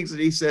of the things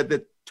that he said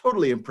that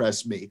totally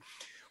impressed me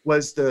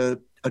was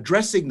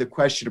addressing the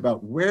question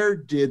about where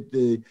did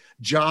the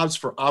jobs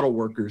for auto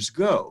workers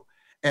go?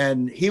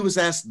 And he was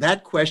asked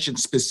that question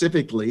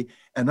specifically.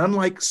 And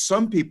unlike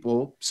some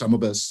people, some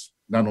of us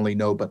not only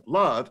know but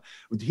love,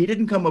 he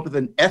didn't come up with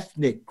an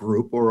ethnic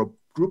group or a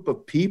group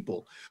of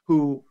people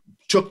who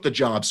took the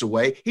jobs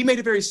away. He made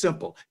it very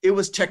simple. It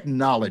was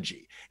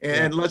technology.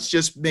 And let's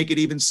just make it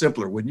even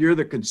simpler. When you're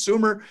the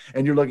consumer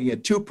and you're looking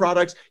at two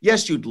products,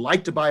 yes, you'd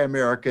like to buy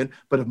American,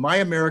 but if my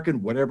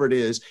American, whatever it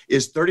is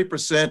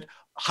 30%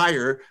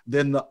 higher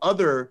than the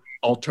other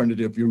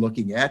alternative you're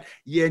looking at,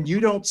 and you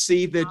don't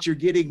see that you're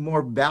getting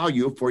more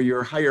value for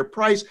your higher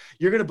price,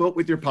 you're going to vote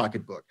with your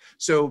pocketbook.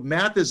 So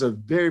math is a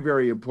very,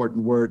 very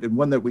important word, and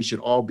one that we should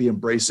all be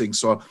embracing.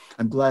 So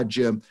I'm glad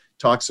Jim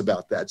talks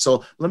about that.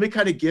 So let me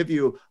kind of give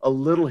you a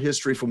little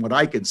history from what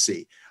I can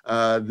see.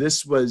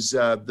 This was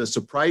the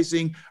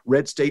surprising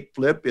red state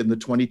flip in the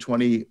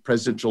 2020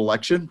 presidential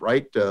election,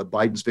 right?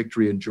 Biden's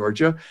victory in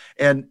Georgia.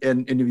 And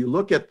if you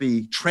look at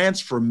the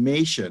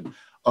transformation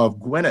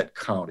of Gwinnett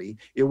County,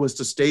 it was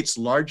the state's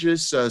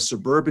largest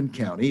suburban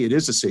county. It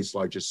is the state's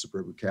largest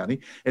suburban county.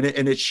 And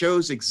it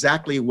shows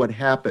exactly what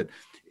happened.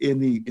 In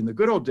the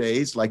good old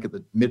days, like at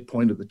the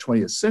midpoint of the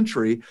 20th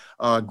century,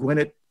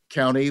 Gwinnett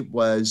County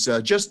was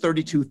just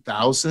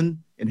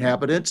 32,000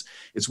 inhabitants.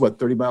 It's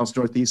 30 miles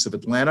northeast of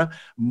Atlanta,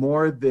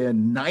 more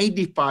than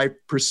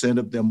 95%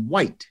 of them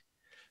white.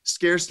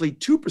 Scarcely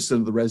 2%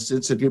 of the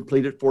residents had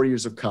completed 4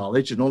 years of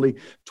college, and only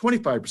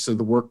 25% of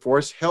the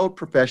workforce held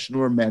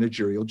professional or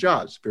managerial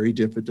jobs, very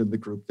different than the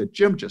group that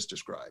Jim just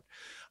described.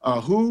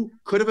 Who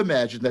could have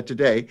imagined that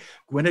today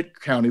Gwinnett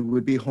County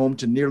would be home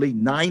to nearly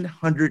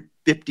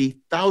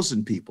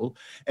 950,000 people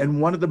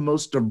and one of the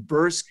most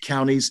diverse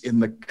counties in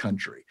the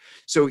country?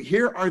 So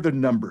here are the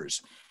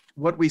numbers.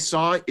 What we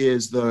saw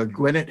is the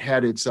Gwinnett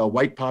had its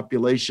white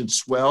population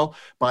swell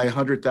by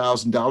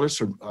 100,000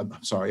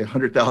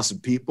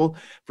 people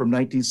from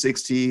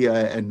 1960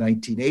 and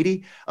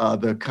 1980.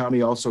 The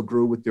county also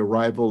grew with the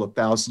arrival of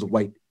thousands of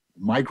white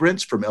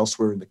migrants from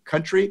elsewhere in the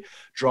country,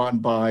 drawn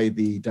by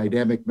the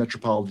dynamic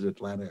metropolitan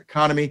Atlanta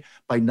economy.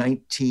 By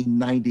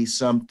 1990,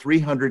 some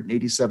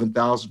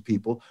 387,000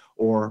 people,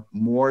 or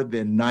more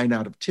than 9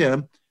 out of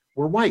 10,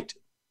 were white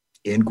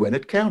in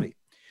Gwinnett County.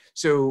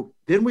 So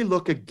then we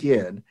look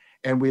again,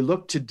 and we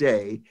look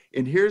today,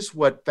 and here's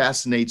what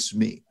fascinates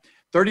me.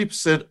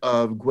 30%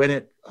 of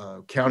Gwinnett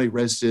County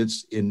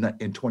residents in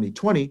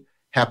 2020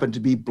 happened to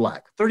be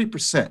Black,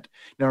 30%.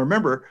 Now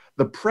remember,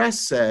 the press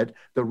said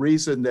the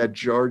reason that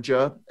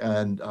Georgia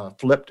and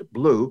flipped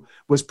blue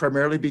was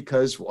primarily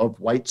because of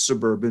white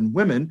suburban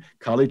women,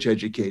 college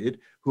educated,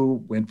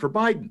 who went for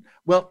Biden.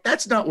 Well,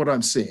 that's not what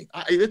I'm seeing.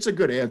 It's a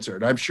good answer,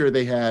 and I'm sure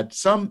they had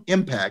some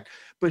impact,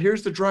 but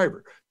here's the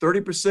driver.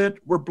 30%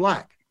 were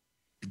Black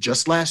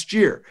just last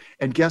year.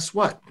 And guess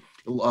what?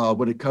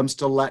 When it comes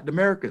to Latin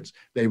Americans,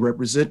 they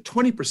represent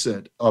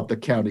 20% of the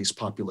county's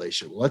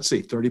population. Well, let's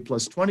see, 30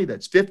 plus 20,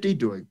 that's 50,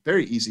 doing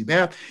very easy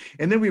math.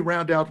 And then we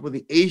round out with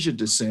the Asian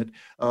descent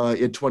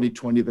in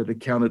 2020 that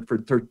accounted for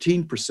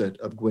 13%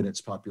 of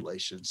Gwinnett's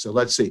population. So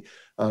let's see,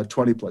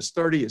 20 plus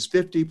 30 is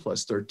 50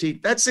 plus 13,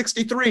 that's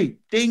 63.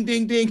 Ding,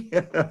 ding, ding.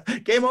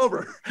 Game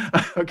over.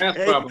 Okay.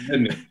 That's problem,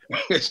 isn't it?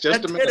 It's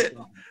just a minute.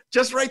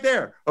 Just right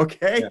there.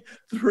 Okay. Yeah.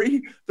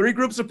 Three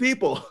groups of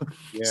people.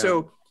 Yeah.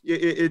 So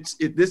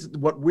this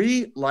what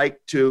we like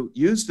to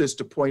use this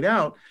to point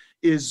out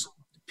is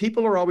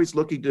people are always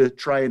looking to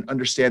try and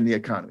understand the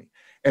economy.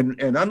 And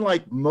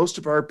unlike most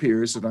of our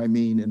peers, and I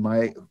mean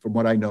from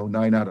what I know,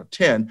 9 out of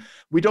 10,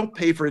 we don't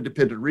pay for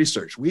independent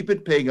research. We've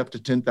been paying up to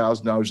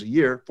 $10,000 a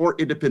year for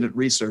independent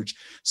research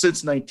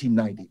since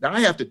 1990. Now I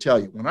have to tell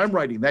you, when I'm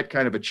writing that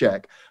kind of a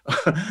check,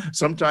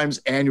 sometimes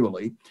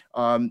annually,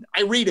 I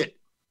read it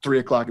 3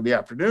 o'clock in the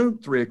afternoon,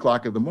 3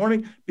 o'clock in the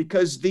morning,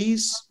 because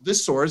this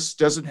source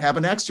doesn't have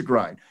an axe to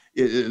grind.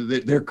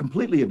 They're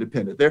completely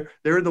independent.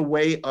 They're in the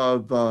way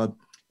of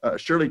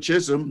Shirley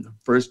Chisholm,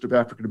 first of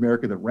African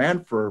American that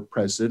ran for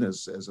president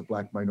as a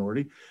Black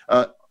minority.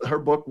 Her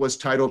book was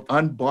titled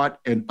Unbought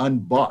and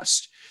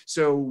Unbossed.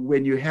 So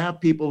when you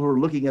have people who are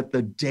looking at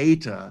the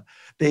data,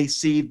 they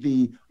see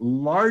the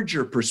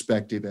larger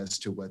perspective as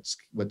to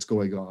what's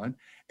going on.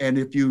 And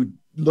if you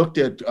looked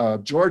at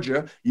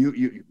Georgia,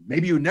 you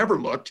maybe you never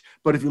looked,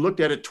 but if you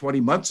looked at it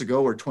 20 months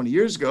ago or 20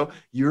 years ago,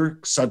 you're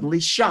suddenly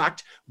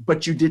shocked,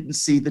 but you didn't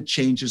see the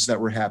changes that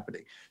were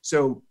happening.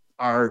 So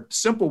our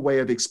simple way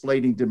of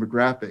explaining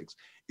demographics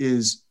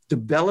is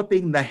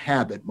developing the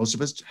habit. Most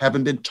of us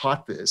haven't been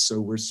taught this, so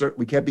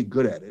we can't be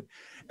good at it,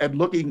 and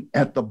looking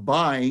at the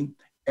buying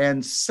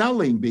and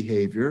selling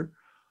behavior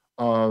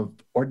of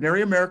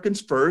ordinary Americans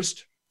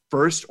first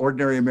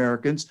ordinary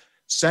Americans,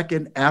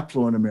 second,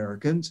 affluent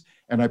Americans.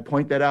 And I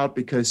point that out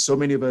because so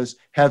many of us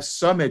have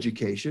some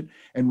education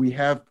and we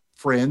have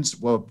friends,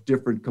 well,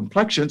 different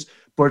complexions,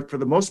 but for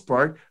the most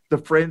part, the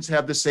friends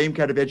have the same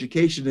kind of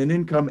education and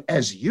income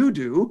as you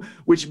do,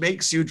 which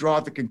makes you draw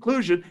the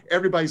conclusion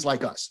everybody's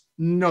like us.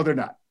 No, they're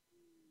not.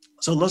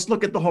 So let's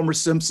look at the Homer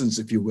Simpsons,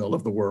 if you will,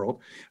 of the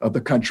world, of the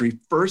country,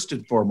 first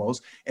and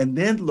foremost, and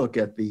then look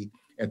at the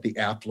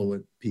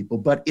affluent people,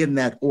 but in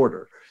that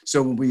order.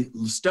 So when we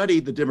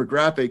study the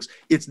demographics,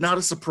 it's not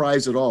a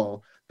surprise at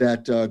all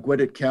that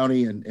Gwinnett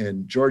County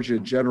and Georgia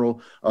in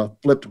general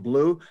flipped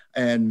blue.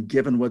 And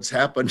given what's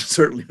happened,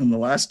 certainly in the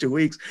last 2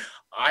 weeks,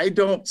 I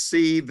don't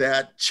see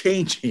that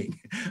changing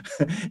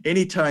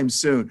anytime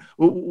soon.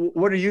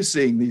 What are you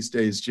seeing these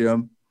days,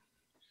 Jim?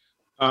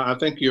 I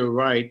think you're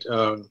right.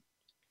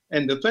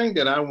 And the thing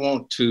that I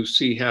want to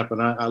see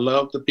happen, I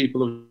love the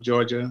people of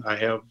Georgia. I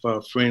have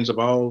friends of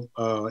all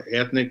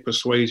ethnic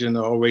persuasion,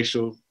 all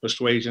racial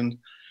persuasion.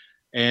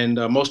 And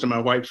most of my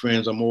white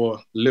friends are more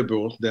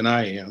liberal than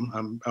I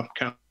am. I'm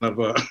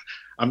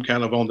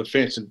kind of on the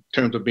fence in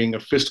terms of being a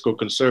fiscal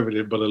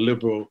conservative, but a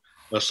liberal,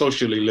 a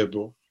socially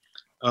liberal.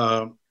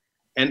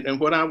 And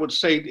what I would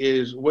say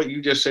is what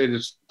you just said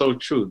is so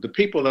true. The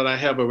people that I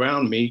have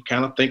around me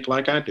kind of think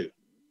like I do.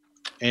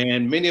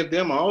 And many of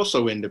them are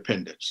also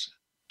independents.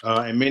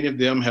 And many of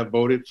them have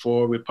voted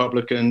for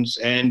Republicans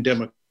and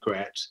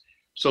Democrats.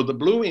 So the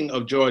bluing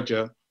of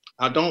Georgia,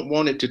 I don't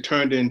want it to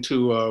turn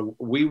into a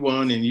we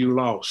won and you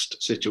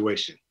lost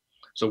situation.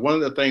 So one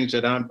of the things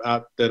that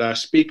I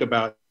speak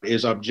about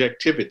is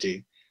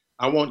objectivity.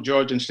 I want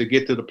Georgians to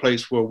get to the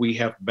place where we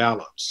have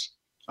balance.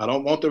 I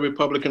don't want the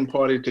Republican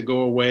Party to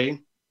go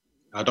away.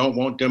 I don't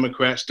want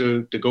Democrats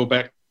to go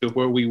back to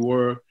where we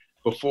were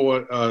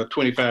before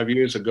 25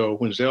 years ago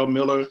when Zell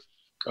Miller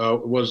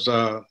and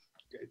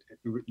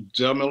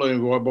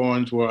Roy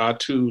Barnes were our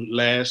two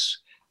last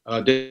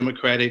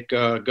Democratic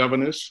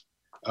governors.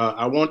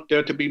 I want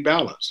there to be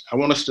balance. I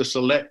want us to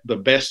select the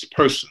best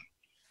person,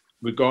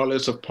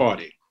 regardless of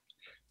party.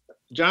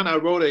 John, I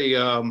wrote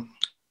an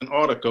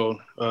article,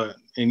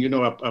 and you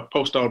know I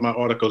post all my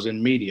articles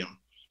in Medium.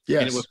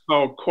 Yes. And it was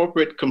called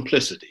Corporate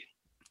Complicity.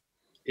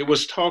 It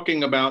was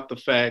talking about the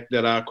fact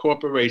that our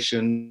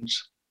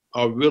corporations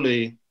are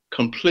really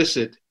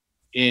complicit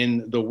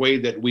in the way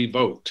that we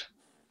vote,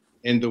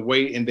 in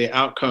the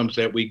outcomes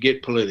that we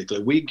get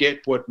politically. We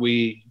get what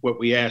we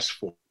ask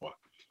for.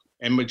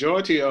 And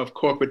majority of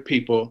corporate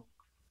people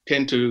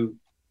tend to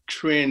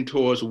trend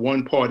towards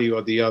one party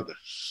or the other.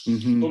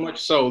 Mm-hmm. So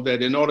much so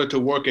that in order to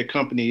work at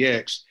Company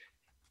X,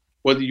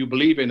 whether you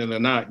believe in it or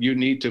not, you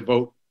need to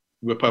vote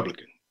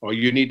Republican or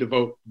you need to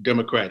vote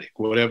Democratic,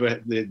 whatever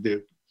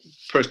the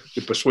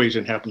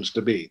persuasion happens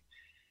to be.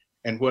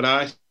 And what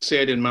I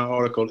said in my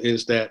article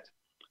is that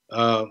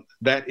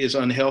that is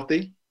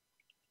unhealthy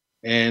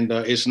and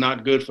it's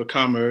not good for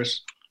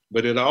commerce,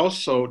 but it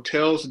also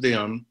tells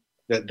them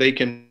that they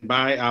can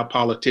buy our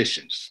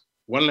politicians.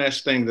 One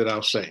last thing that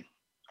I'll say.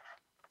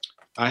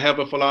 I have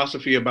a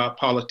philosophy about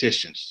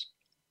politicians.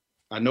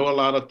 I know a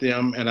lot of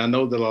them, and I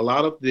know that a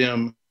lot of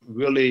them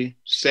really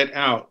set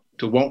out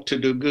to want to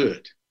do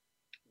good.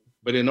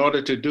 But in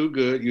order to do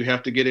good, you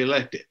have to get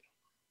elected.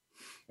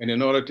 And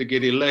in order to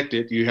get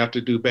elected, you have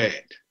to do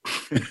bad.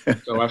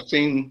 So I've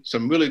seen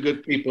some really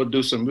good people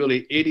do some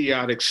really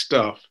idiotic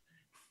stuff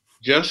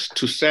just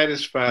to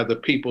satisfy the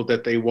people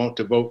that they want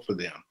to vote for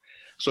them.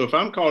 So if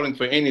I'm calling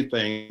for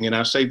anything, and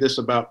I say this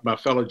about my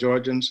fellow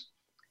Georgians,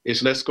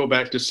 is let's go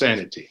back to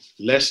sanity.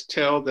 Let's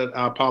tell that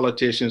our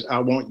politicians, I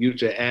want you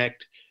to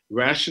act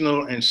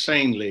rational and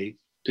sanely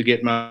to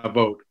get my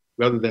vote,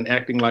 rather than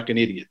acting like an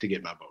idiot to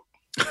get my vote.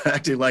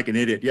 Acting like an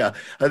idiot, yeah.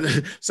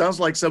 Sounds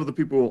like some of the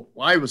people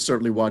I was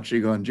certainly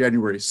watching on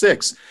January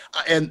 6th.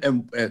 And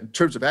in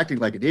terms of acting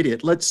like an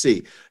idiot, let's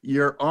see.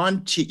 You're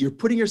you're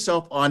putting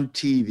yourself on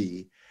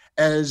TV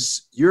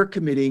as you're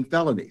committing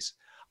felonies.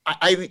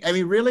 I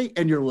mean, really?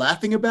 And you're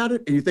laughing about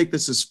it? And you think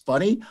this is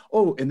funny?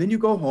 Oh, and then you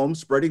go home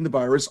spreading the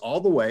virus all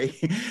the way.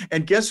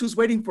 And guess who's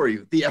waiting for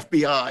you? The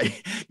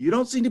FBI. You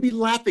don't seem to be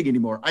laughing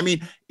anymore. I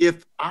mean,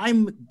 if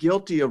I'm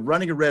guilty of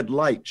running a red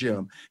light,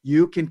 Jim,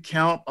 you can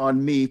count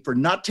on me for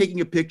not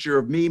taking a picture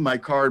of me, my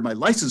card, my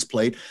license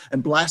plate,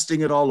 and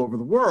blasting it all over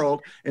the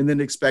world, and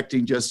then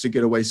expecting just to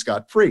get away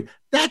scot-free.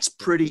 That's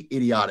pretty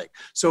idiotic.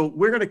 So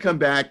we're going to come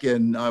back,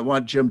 and I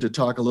want Jim to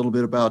talk a little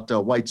bit about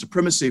white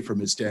supremacy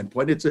from his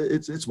standpoint.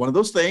 It's one of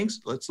those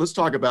things. Let's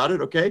talk about it,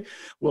 okay?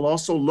 We'll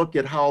also look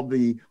at how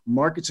the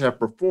markets have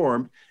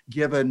performed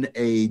given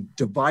a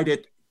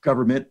divided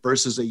government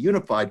versus a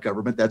unified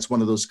government. That's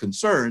one of those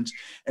concerns.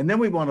 And then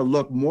we want to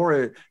look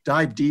more,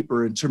 dive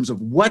deeper in terms of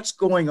what's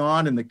going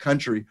on in the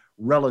country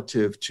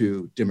relative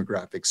to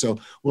demographics. So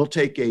we'll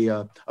take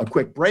a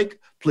quick break.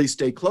 Please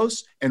stay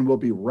close, and we'll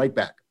be right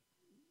back.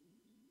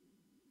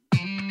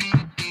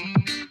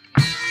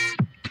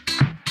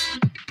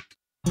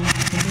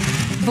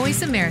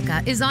 Voice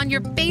America is on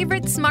your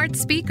favorite smart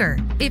speaker.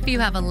 If you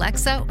have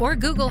Alexa or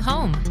Google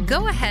Home,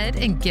 go ahead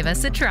and give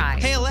us a try.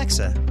 Hey,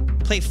 Alexa,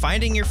 play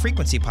Finding Your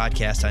Frequency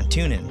podcast on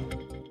TuneIn.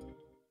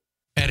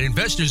 At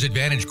Investors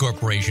Advantage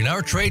Corporation,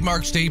 our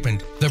trademark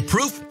statement, "The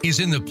proof is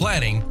in the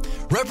planning,"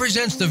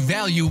 represents the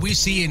value we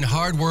see in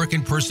hard work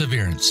and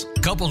perseverance,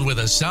 coupled with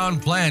a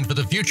sound plan for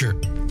the future.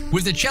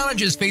 With the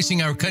challenges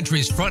facing our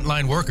country's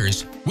frontline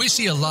workers, we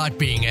see a lot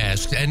being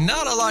asked and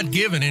not a lot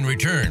given in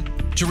return.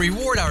 To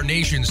reward our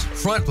nation's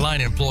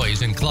frontline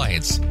employees and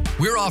clients,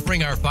 we're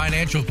offering our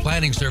financial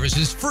planning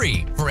services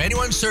free for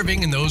anyone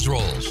serving in those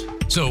roles.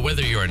 So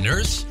whether you're a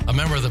nurse, a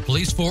member of the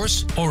police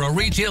force, or a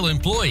retail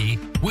employee,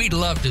 we'd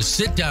love to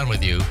sit down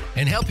with you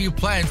and help you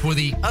plan for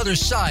the other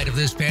side of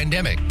this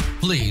pandemic.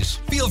 Please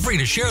feel free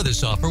to share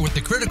this offer with the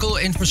critical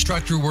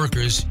infrastructure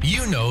workers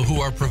you know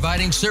who are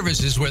providing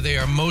services where they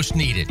are most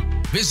needed.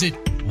 Visit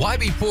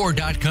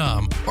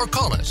ybpoor.com or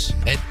call us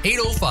at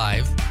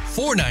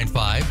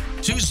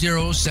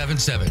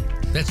 805-495-2077.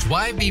 That's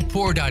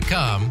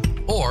ybpoor.com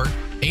or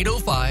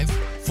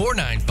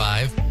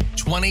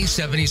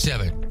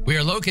 805-495-2077. We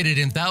are located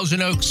in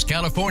Thousand Oaks,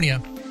 California.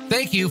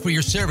 Thank you for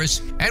your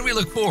service, and we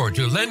look forward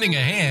to lending a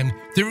hand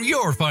through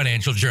your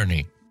financial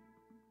journey.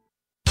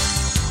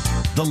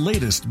 The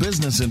latest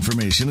business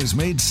information is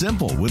made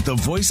simple with the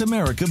Voice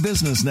America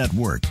Business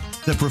Network.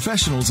 The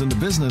professionals in the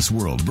business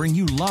world bring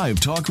you live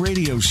talk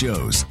radio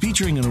shows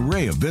featuring an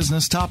array of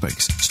business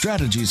topics,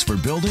 strategies for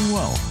building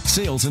wealth,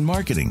 sales and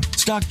marketing,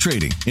 stock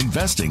trading,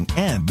 investing,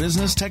 and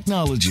business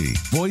technology.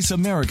 Voice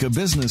America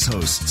Business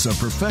hosts are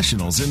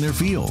professionals in their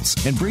fields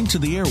and bring to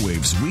the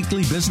airwaves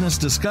weekly business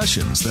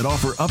discussions that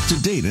offer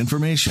up-to-date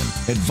information,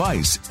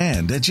 advice,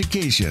 and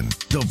education.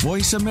 The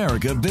Voice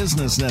America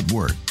Business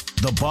Network.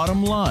 The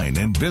bottom line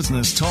in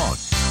business talk.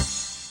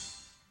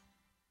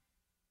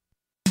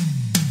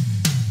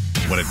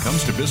 When it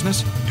comes to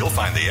business, you'll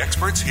find the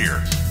experts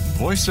here.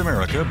 Voice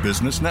America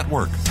Business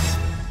Network.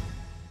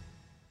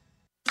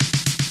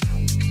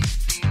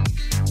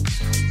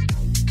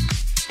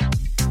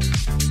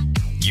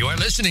 You are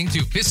listening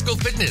to Fiscal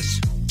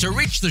Fitness. To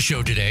reach the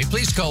show today,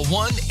 please call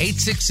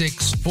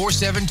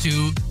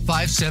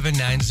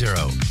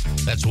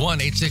 1-866-472-5790. That's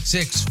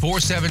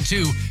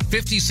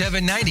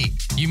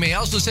 1-866-472-5790. You may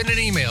also send an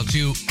email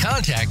to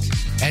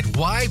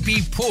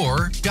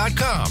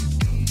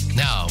contact@ybpoor.com.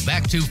 Now,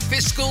 back to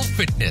Fiscal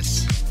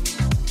Fitness.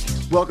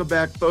 Welcome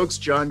back, folks.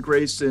 John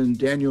Grace and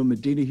Daniel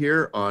Medina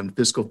here on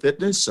Fiscal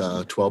Fitness,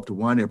 12 to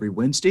 1 every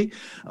Wednesday.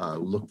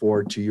 Look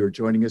forward to your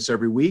joining us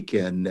every week.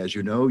 And as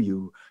you know,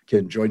 you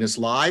can join us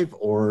live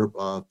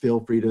or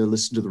feel free to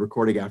listen to the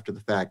recording after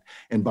the fact.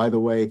 And by the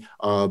way,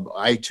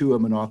 I too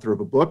am an author of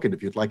a book. And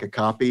if you'd like a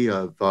copy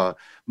of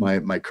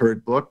my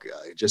current book,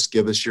 just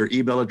give us your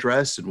email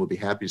address and we'll be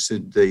happy to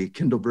send the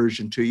Kindle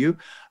version to you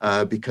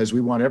because we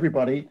want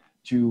everybody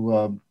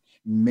to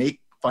make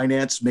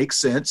finance make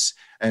sense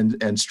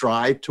and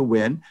strive to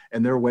win.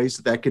 And there are ways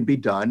that can be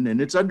done. And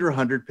it's under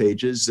 100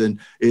 pages and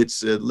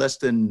it's less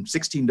than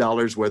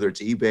 $16, whether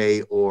it's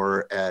eBay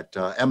or at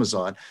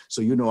Amazon.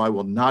 So, I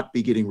will not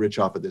be getting rich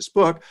off of this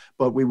book,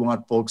 but we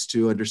want folks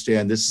to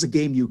understand this is a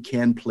game you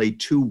can play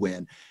to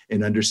win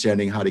in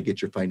understanding how to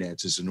get your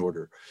finances in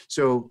order.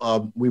 So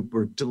we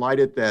were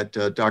delighted that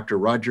Dr.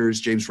 Rogers,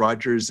 James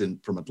Rogers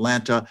from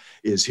Atlanta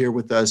is here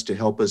with us to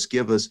help us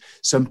give us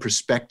some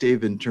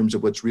perspective in terms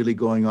of what's really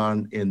going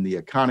on in the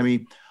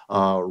economy.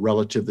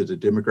 Relative to the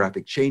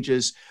demographic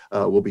changes.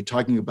 We'll be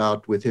talking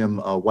about with him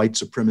white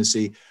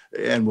supremacy,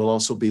 and we'll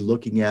also be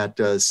looking at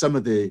some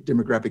of the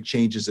demographic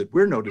changes that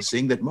we're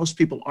noticing that most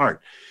people aren't.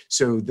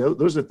 So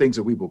those are things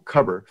that we will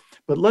cover.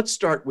 But let's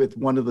start with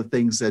one of the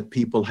things that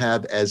people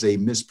have as a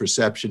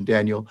misperception,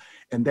 Daniel,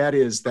 and that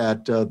is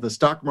that the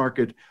stock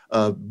market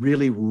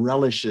really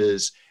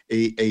relishes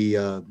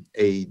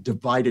a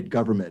divided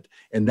government.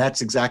 And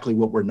that's exactly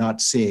what we're not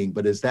seeing.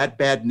 But is that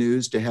bad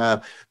news to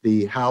have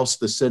the House,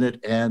 the Senate,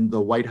 and the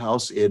White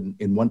House in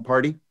one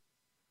party?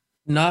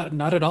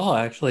 Not at all,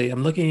 actually.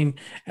 I'm looking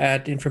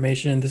at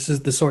information. This is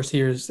the source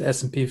here is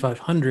S&P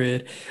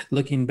 500,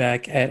 looking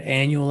back at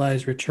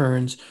annualized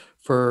returns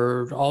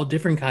for all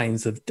different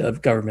kinds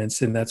of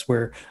governments. And that's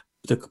where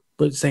the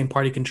same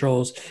party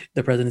controls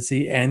the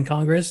presidency and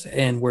Congress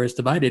and where it's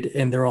divided,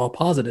 and they're all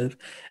positive.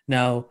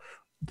 Now,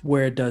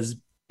 where it does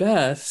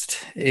best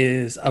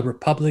is a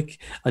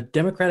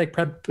Democratic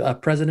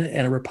president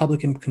and a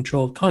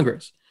Republican-controlled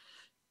Congress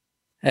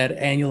at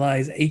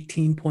annualized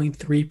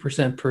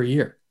 18.3% per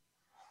year.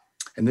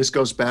 And this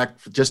goes back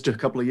just a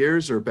couple of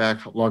years or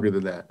back longer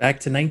than that? Back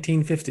to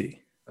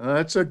 1950.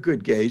 That's a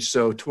good gauge.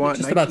 So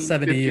just about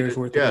 70 years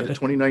worth of data.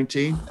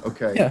 2019?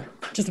 Okay. Yeah,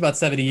 just about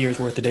 70 years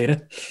worth of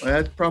data. Well,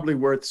 that's probably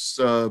worth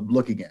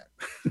looking at.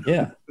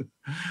 Yeah.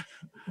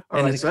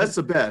 All right, so that's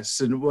the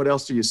best. And what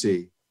else do you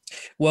see?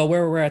 Well,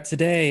 where we're at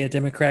today, a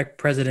Democratic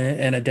president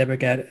and a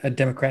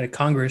Democratic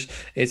Congress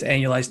is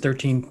annualized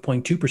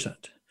 13.2%.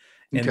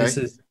 And This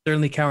is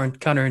certainly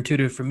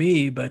counterintuitive for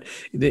me, but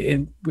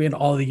in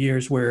all the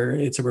years where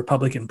it's a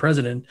Republican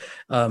president,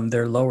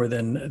 they're lower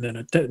than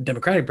a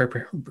Democratic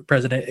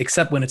president,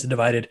 except when it's a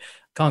divided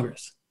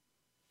Congress.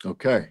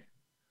 Okay.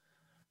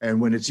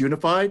 And when it's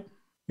unified?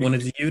 When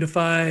it's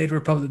unified,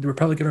 Republican,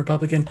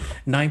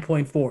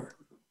 9.4.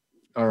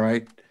 All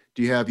right.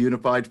 Do you have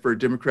unified for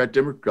Democrat,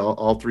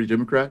 all three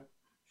Democrat?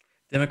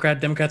 Democrat,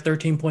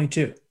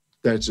 13.2.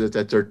 That's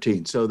at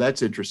 13. So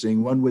that's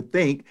interesting. One would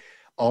think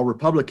all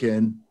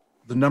Republican,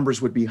 the numbers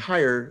would be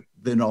higher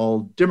than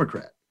all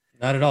Democrat.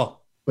 Not at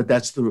all. But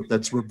that's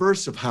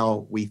reverse of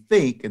how we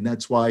think. And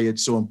that's why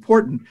it's so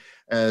important,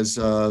 as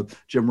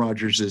Jim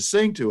Rogers is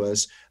saying to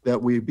us,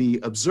 that we be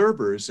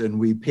observers and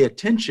we pay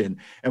attention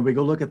and we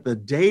go look at the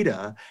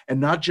data and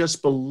not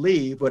just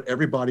believe what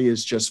everybody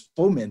is just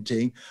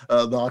fomenting.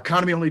 The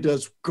economy only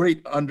does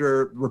great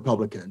under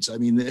Republicans. I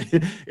mean,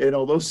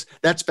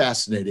 that's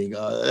fascinating.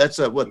 That's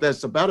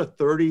about a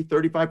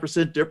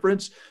 35%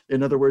 difference.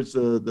 In other words,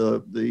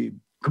 the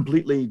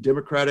completely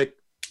Democratic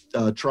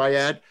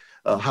triad,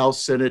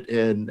 House, Senate,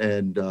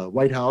 and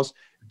White House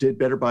did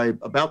better by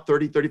about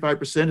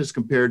 35% as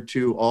compared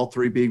to all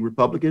three being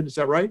Republican. Is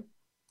that right?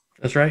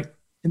 That's right.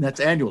 And that's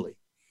annually.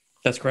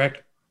 That's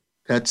correct.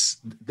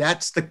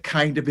 That's the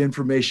kind of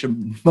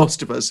information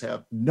most of us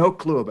have no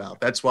clue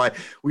about. That's why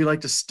we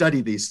like to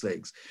study these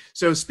things.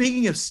 So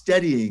speaking of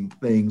studying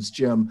things,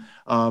 Jim,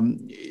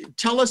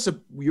 tell us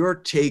your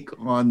take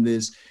on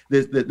this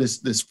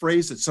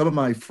phrase that some of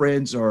my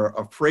friends are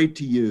afraid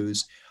to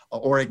use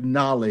or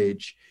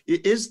acknowledge.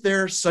 Is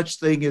there such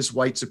thing as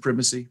white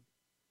supremacy?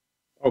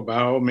 Oh,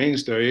 by all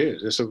means, there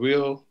is. It's a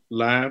real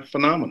live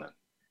phenomenon.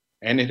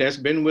 And it has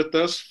been with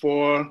us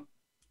for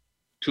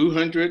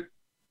 200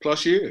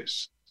 plus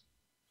years.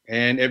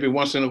 And every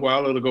once in a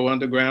while, it'll go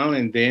underground.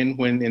 And then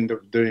when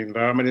the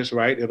environment is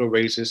right, it'll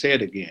raise its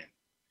head again.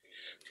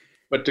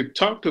 But to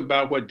talk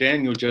about what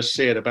Daniel just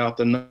said about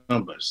the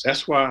numbers,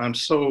 that's why I'm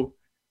so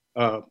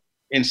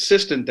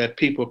insistent that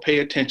people pay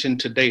attention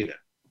to data.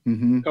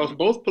 Mm-hmm. Because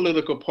both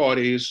political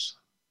parties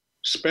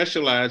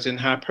specialize in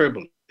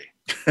hyperbole.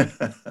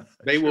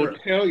 They will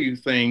tell you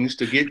things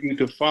to get you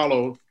to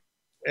follow.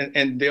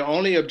 And their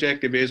only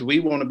objective is we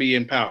want to be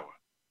in power.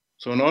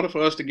 So in order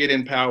for us to get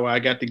in power, I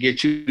got to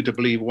get you to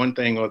believe one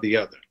thing or the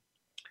other.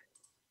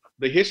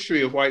 The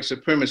history of white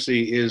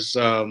supremacy is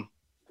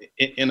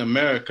in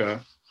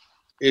America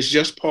is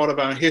just part of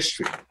our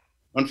history.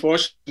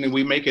 Unfortunately,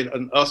 we make it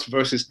an us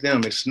versus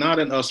them. It's not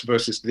an us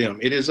versus them.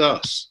 It is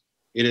us.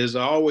 It has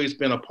always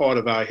been a part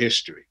of our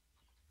history.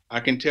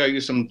 I can tell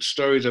you some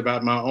stories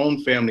about my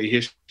own family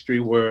history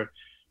where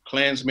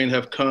Klansmen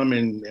have come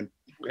and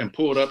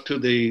pulled up to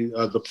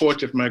the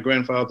porch of my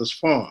grandfather's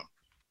farm.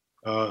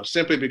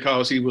 Simply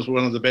because he was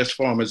one of the best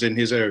farmers in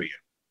his area.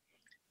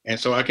 And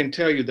so I can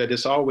tell you that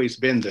it's always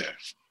been there.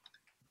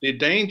 The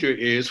danger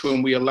is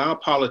when we allow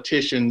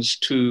politicians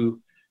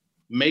to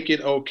make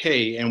it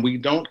okay and we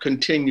don't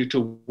continue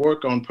to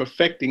work on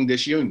perfecting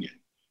this union.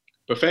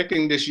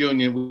 Perfecting this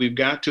union, we've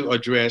got to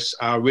address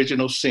our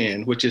original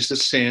sin, which is the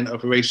sin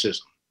of racism.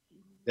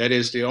 That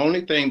is the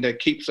only thing that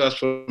keeps us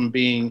from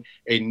being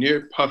a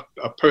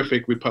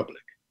perfect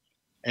republic.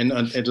 And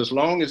as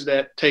long as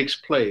that takes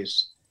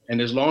place, and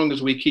as long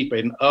as we keep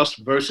an us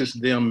versus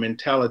them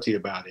mentality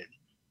about it,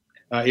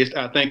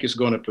 I think it's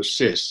going to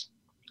persist.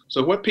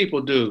 So what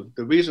people do,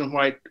 the reason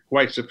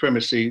white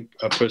supremacy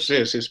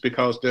persists is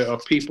because there are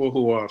people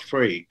who are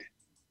afraid.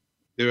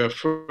 They're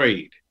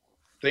afraid.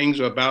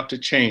 Things are about to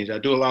change. I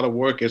do a lot of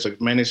work as a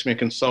management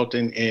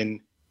consultant in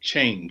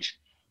change.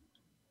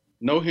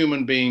 No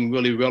human being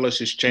really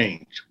relishes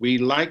change. We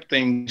like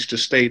things to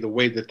stay the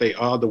way that they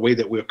are, the way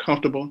that we're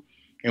comfortable.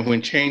 And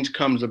when change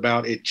comes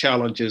about, it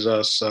challenges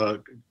us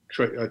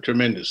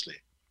tremendously.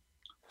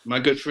 My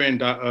good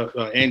friend,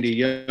 Andy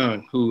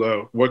Young,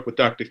 who worked with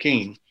Dr.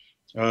 King,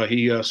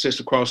 he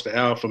sits across the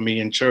aisle from me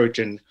in church,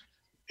 and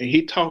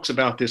he talks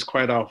about this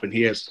quite often.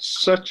 He has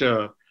such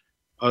a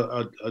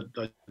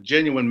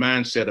genuine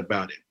mindset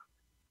about it.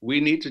 We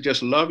need to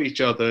just love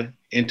each other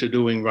into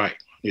doing right,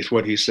 is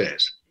what he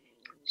says.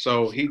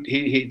 So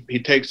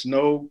he takes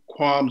no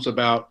qualms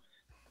about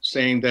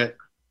saying that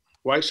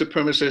white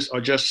supremacists are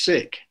just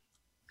sick.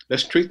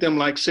 Let's treat them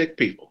like sick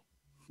people.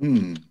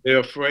 They're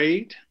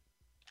afraid.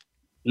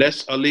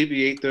 Let's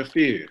alleviate their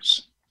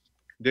fears.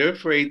 They're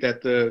afraid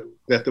that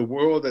the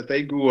world that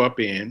they grew up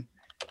in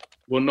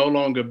will no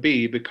longer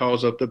be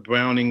because of the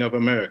browning of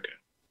America.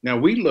 Now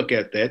we look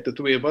at that, the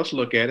three of us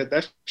look at it,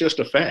 that's just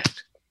a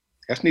fact.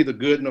 That's neither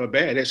good nor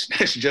bad, that's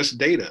just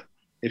data.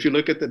 If you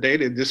look at the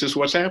data, this is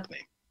what's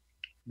happening.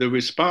 The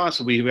response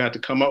we have to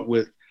come up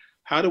with,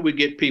 how do we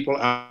get people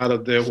out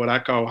of their, what I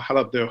call, out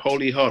of their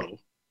holy huddle,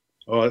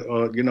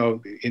 or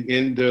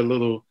in their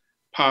little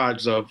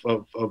pods of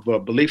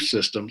belief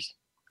systems,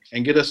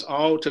 and get us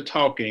all to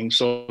talking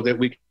so that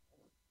we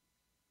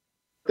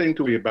think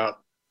to be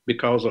about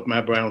because of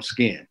my brown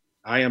skin.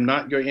 I am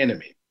not your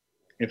enemy.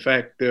 In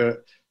fact,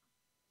 the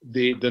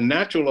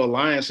natural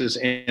alliances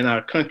in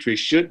our country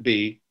should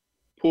be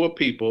poor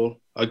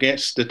people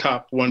against the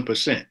top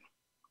 1%.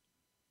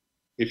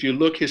 If you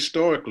look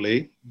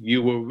historically,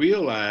 you will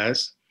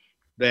realize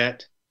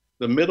that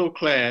the middle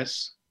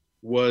class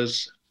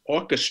was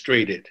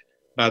orchestrated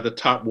by the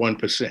top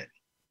 1%.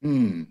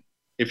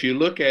 If you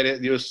look at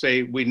it, you'll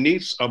say we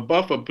need a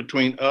buffer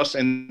between us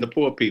and the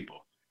poor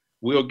people.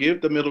 We'll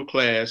give the middle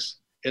class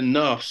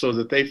enough so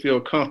that they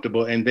feel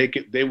comfortable and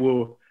they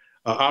will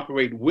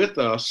operate with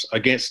us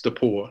against the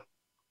poor,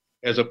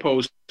 as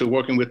opposed to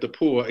working with the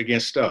poor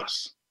against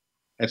us.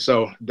 And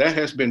so that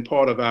has been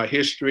part of our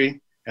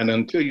history. And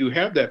until you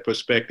have that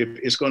perspective,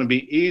 it's going to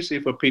be easy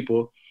for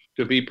people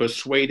to be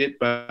persuaded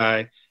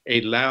by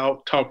a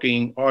loud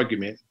talking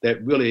argument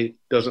that really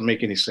doesn't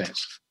make any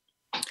sense.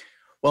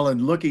 Well,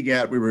 in looking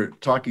at, we were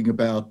talking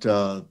about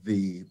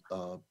the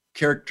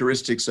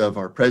characteristics of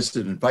our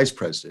president and vice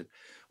president,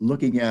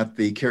 looking at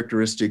the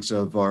characteristics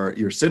of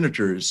your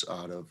senators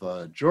out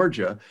of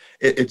Georgia,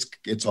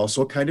 it's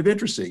also kind of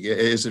interesting.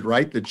 Is it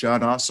right that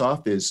Jon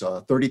Ossoff is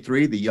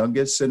 33, the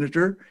youngest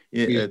senator?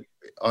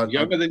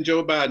 Younger than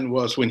Joe Biden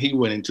was when he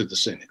went into the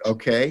Senate.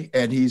 Okay,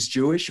 and he's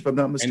Jewish, if I'm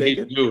not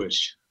mistaken? And he's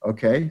Jewish.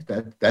 Okay,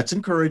 that's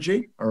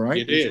encouraging. All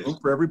right, There's room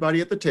for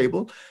everybody at the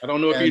table. I don't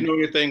know if you know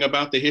anything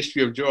about the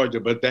history of Georgia,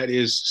 but that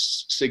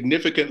is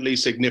significantly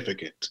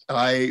significant.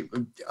 I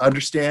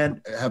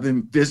understand,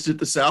 having visited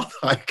the South,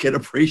 I can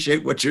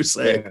appreciate what you're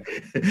saying.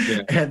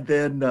 Yeah. And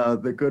then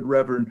the good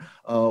Reverend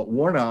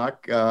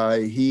Warnock,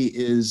 he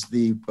is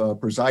the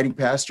presiding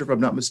pastor, if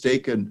I'm not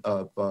mistaken,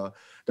 of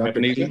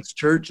Dr. King's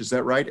Church. Is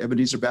that right?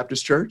 Ebenezer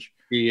Baptist Church?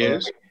 He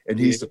is. And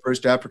he's the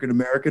first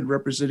African-American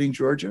representing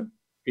Georgia?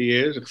 He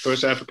is the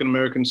first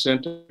African-American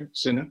senator.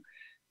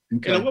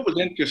 Okay. And what was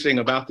interesting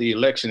about the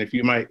election,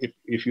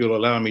 if you'll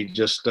allow me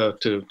just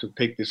to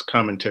take this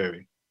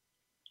commentary,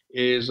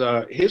 is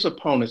his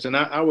opponents, and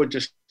I would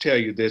just tell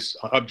you this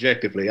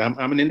objectively. I'm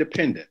an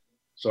independent,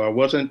 so I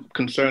wasn't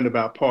concerned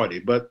about party,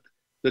 but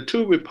the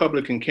two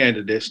Republican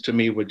candidates to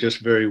me were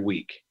just very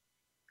weak.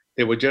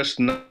 They were just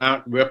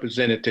not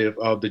representative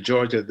of the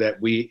Georgia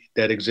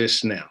that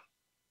exists now.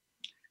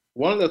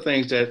 One of the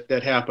things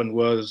that happened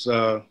was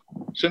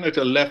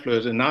Senator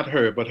Loeffler's, and not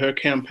her, but her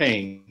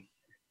campaign,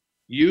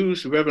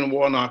 used Reverend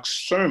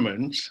Warnock's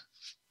sermons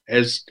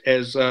as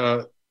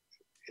a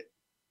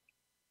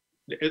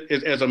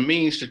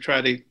means to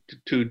try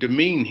to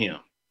demean him.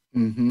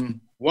 Mm-hmm.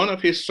 One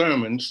of his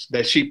sermons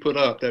that she put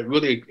up that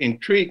really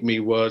intrigued me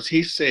was,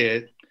 he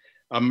said,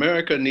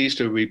 America needs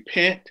to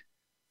repent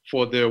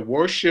for their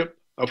worship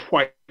of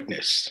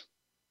whiteness.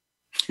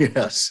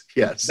 Yes.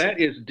 That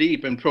is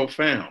deep and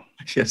profound.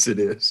 Yes, it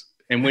is.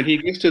 And when he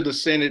gets to the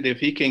Senate, if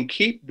he can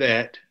keep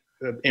that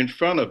in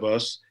front of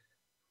us,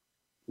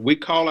 we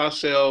call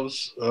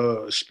ourselves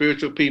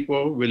spiritual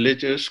people,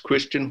 religious,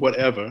 Christian,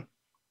 whatever,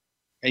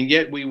 and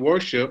yet we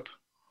worship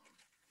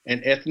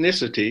an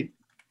ethnicity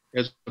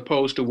as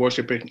opposed to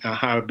worshiping a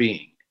higher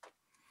being.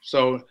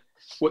 So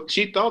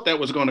she thought that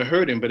was going to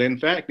hurt him, but in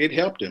fact, it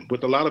helped him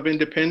with a lot of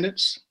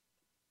independence,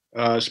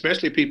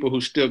 especially people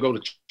who still go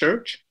to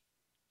church.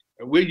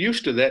 We're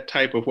used to that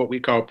type of what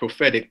we call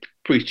prophetic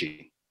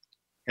preaching.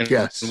 And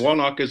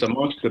Warnock is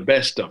amongst the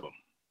best of them.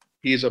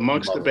 He's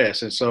amongst the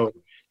best. And so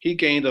he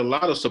gained a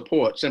lot of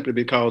support simply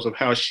because of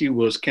how she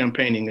was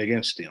campaigning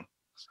against him.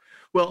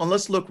 Well, and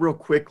let's look real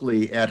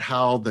quickly at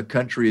how the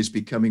country is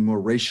becoming more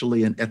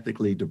racially and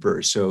ethnically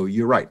diverse. So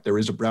you're right, there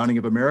is a browning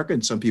of America,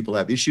 and some people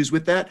have issues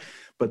with that.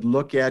 But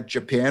look at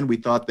Japan. We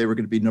thought they were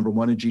going to be number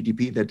one in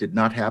GDP. That did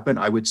not happen.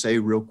 I would say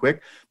real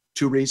quick,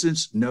 two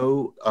reasons: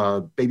 no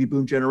baby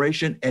boom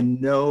generation and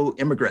no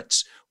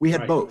immigrants. We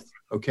had both.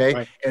 Okay.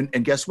 Right.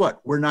 And guess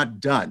what? We're not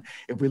done.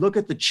 If we look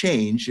at the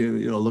change,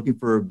 looking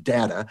for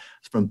data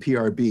from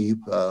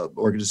PRB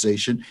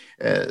organization,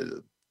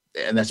 and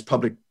that's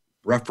Public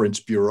Reference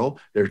Bureau,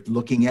 they're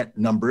looking at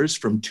numbers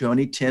from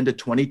 2010 to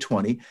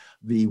 2020.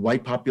 The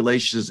white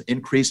population has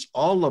increased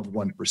all of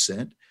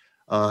 1%,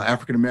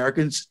 African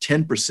Americans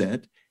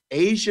 10%,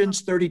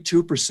 Asians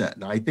 32%.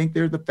 Now, I think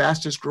they're the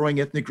fastest growing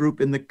ethnic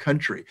group in the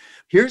country.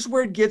 Here's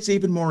where it gets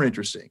even more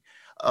interesting.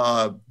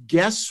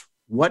 Guess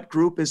what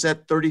group is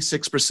at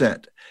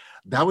 36%?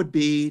 That would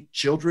be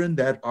children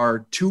that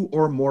are two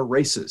or more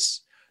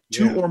races.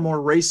 Or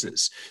more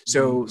races.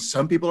 So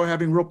some people are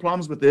having real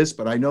problems with this,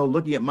 but I know,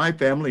 looking at my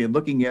family and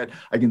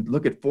I can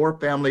look at 4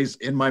 families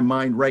in my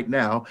mind right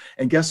now.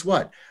 And guess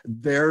what?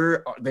 They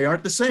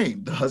aren't the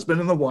same. The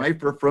husband and the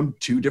wife are from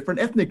 2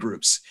 different ethnic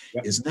groups.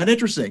 Yep. Isn't that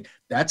interesting?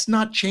 That's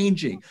not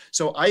changing.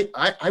 So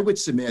I would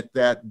submit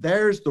that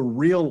there's the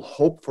real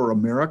hope for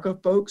America,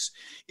 folks,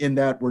 in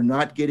that we're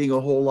not getting a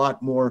whole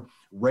lot more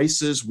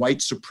racist white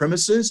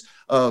supremacists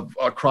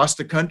across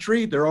the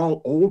country. They're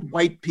all old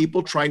white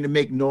people trying to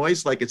make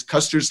noise like it's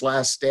Custer's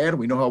last stand.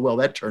 We know how well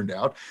that turned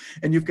out.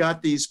 And you've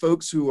got these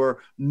folks who are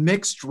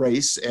mixed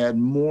race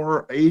and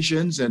more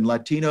Asians and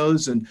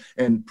Latinos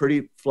and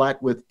pretty flat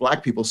with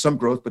black people, some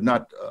growth, but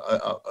not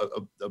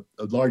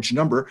a large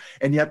number.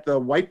 And yet the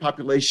white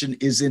population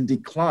is in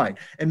decline.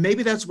 And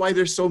maybe that's why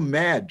they're so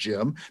mad,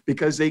 Jim,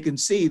 because they can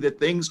see that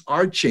things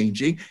are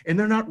changing and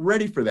they're not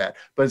ready for that.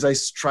 But as I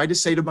try to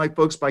say to my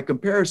folks, by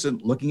comparison,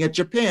 looking at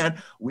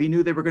Japan, we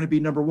knew they were going to be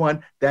number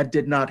one. That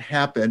did not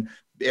happen.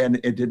 And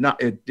it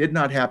did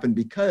not happen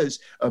because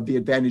of the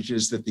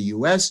advantages that the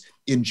U.S.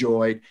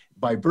 enjoyed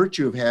by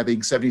virtue of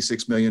having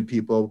 76 million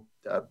people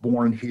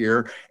born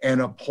here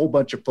and a whole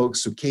bunch of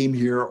folks who came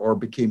here or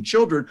became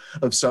children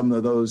of some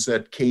of those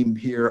that came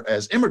here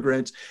as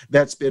immigrants.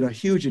 That's been a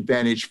huge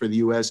advantage for the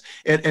U.S.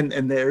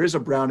 And there is a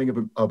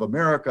browning of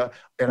America,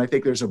 and I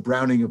think there's a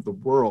browning of the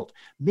world.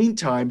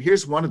 Meantime,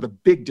 here's one of the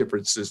big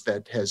differences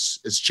that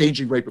is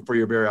changing right before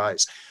your very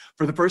eyes.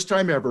 For the first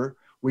time ever,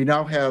 we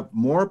now have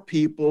more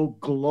people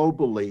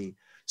globally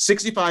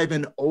 65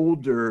 and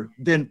older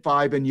than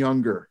 5 and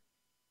younger.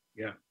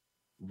 Yeah.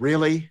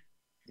 Really?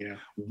 Yeah.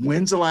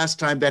 When's the last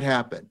time that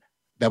happened?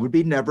 That would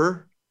be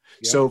never.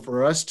 Yeah. So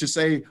for us to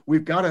say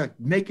we've got to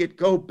make it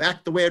go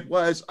back the way it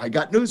was, I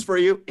got news for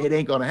you. It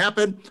ain't going to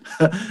happen.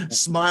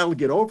 Smile,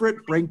 get over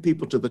it, bring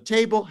people to the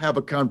table, have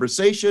a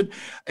conversation,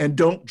 and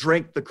don't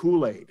drink the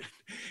Kool-Aid.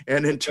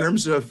 And in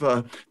terms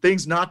of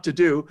things not to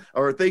do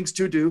or things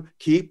to do,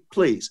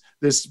 please.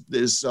 This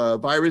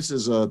virus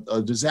is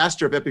a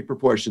disaster of epic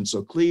proportions.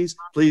 So please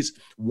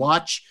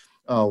watch,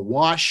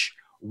 wash,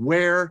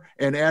 wear,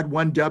 and add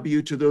one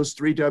W to those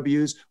 3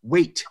 Ws.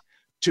 Wait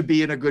to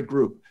be in a good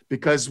group,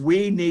 because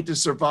we need to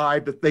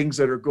survive the things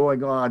that are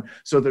going on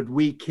so that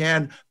we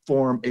can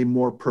form a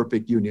more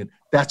perfect union.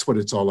 That's what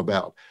it's all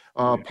about.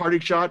 Parting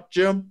shot,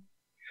 Jim?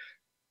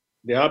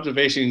 The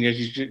observation that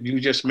you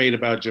just made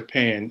about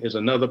Japan is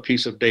another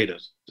piece of data.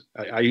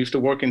 I used to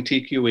work in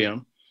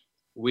TQM.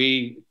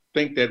 We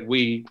think that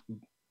we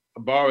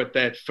borrowed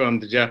that from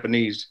the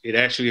Japanese. It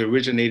actually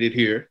originated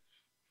here.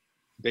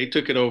 They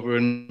took it over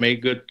and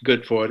made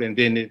good for it, and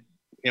then it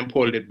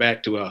imported it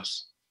back to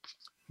us.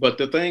 But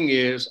the thing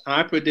is,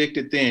 I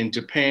predicted then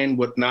Japan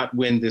would not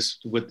win this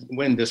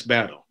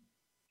battle,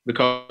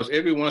 because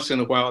every once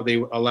in a while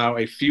they allow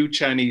a few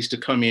Chinese to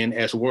come in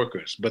as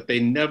workers, but they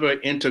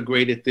never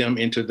integrated them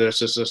into their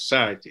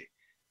society.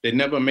 They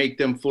never make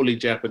them fully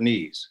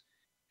Japanese.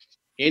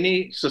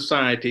 Any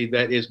society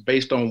that is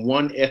based on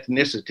one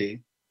ethnicity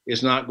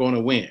is not going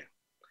to win.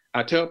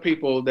 I tell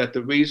people that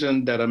the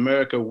reason that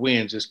America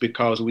wins is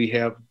because we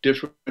have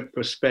different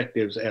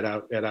perspectives at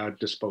our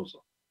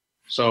disposal.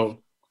 So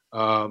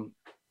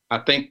I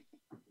think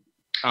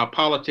our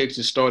politics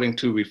is starting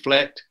to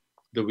reflect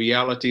the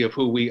reality of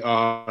who we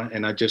are,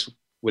 and I just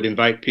would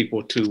invite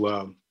people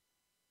to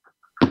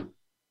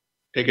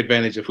take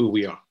advantage of who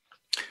we are.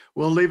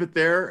 We'll leave it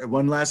there.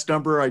 One last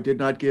number I did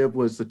not give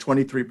was the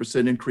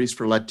 23% increase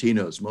for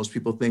Latinos. Most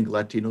people think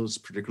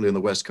Latinos, particularly on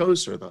the West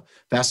Coast, are the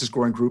fastest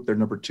growing group. They're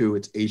number 2.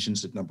 It's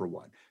Asians at number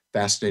 1.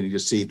 Fascinating to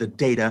see the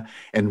data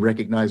and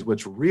recognize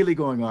what's really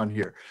going on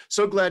here.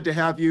 So glad to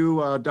have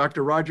you,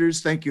 Dr.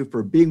 Rogers. Thank you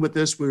for being with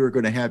us. We were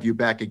going to have you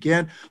back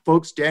again.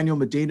 Folks, Daniel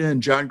Medina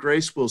and John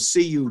Grace will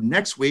see you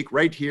next week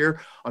right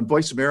here on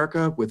Voice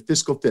America with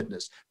Fiscal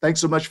Fitness.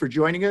 Thanks so much for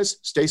joining us.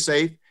 Stay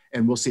safe,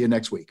 and we'll see you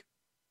next week.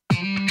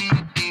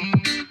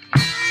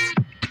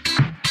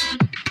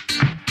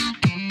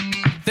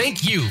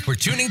 Thank you for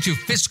tuning to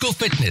Fiscal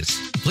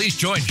Fitness. Please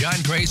join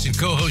John Grace and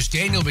co-host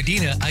Daniel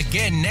Medina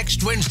again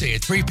next Wednesday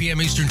at 3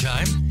 p.m. Eastern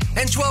Time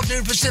and 12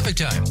 noon Pacific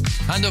Time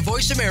on the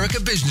Voice America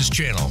Business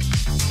Channel.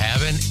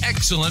 Have an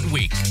excellent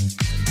week.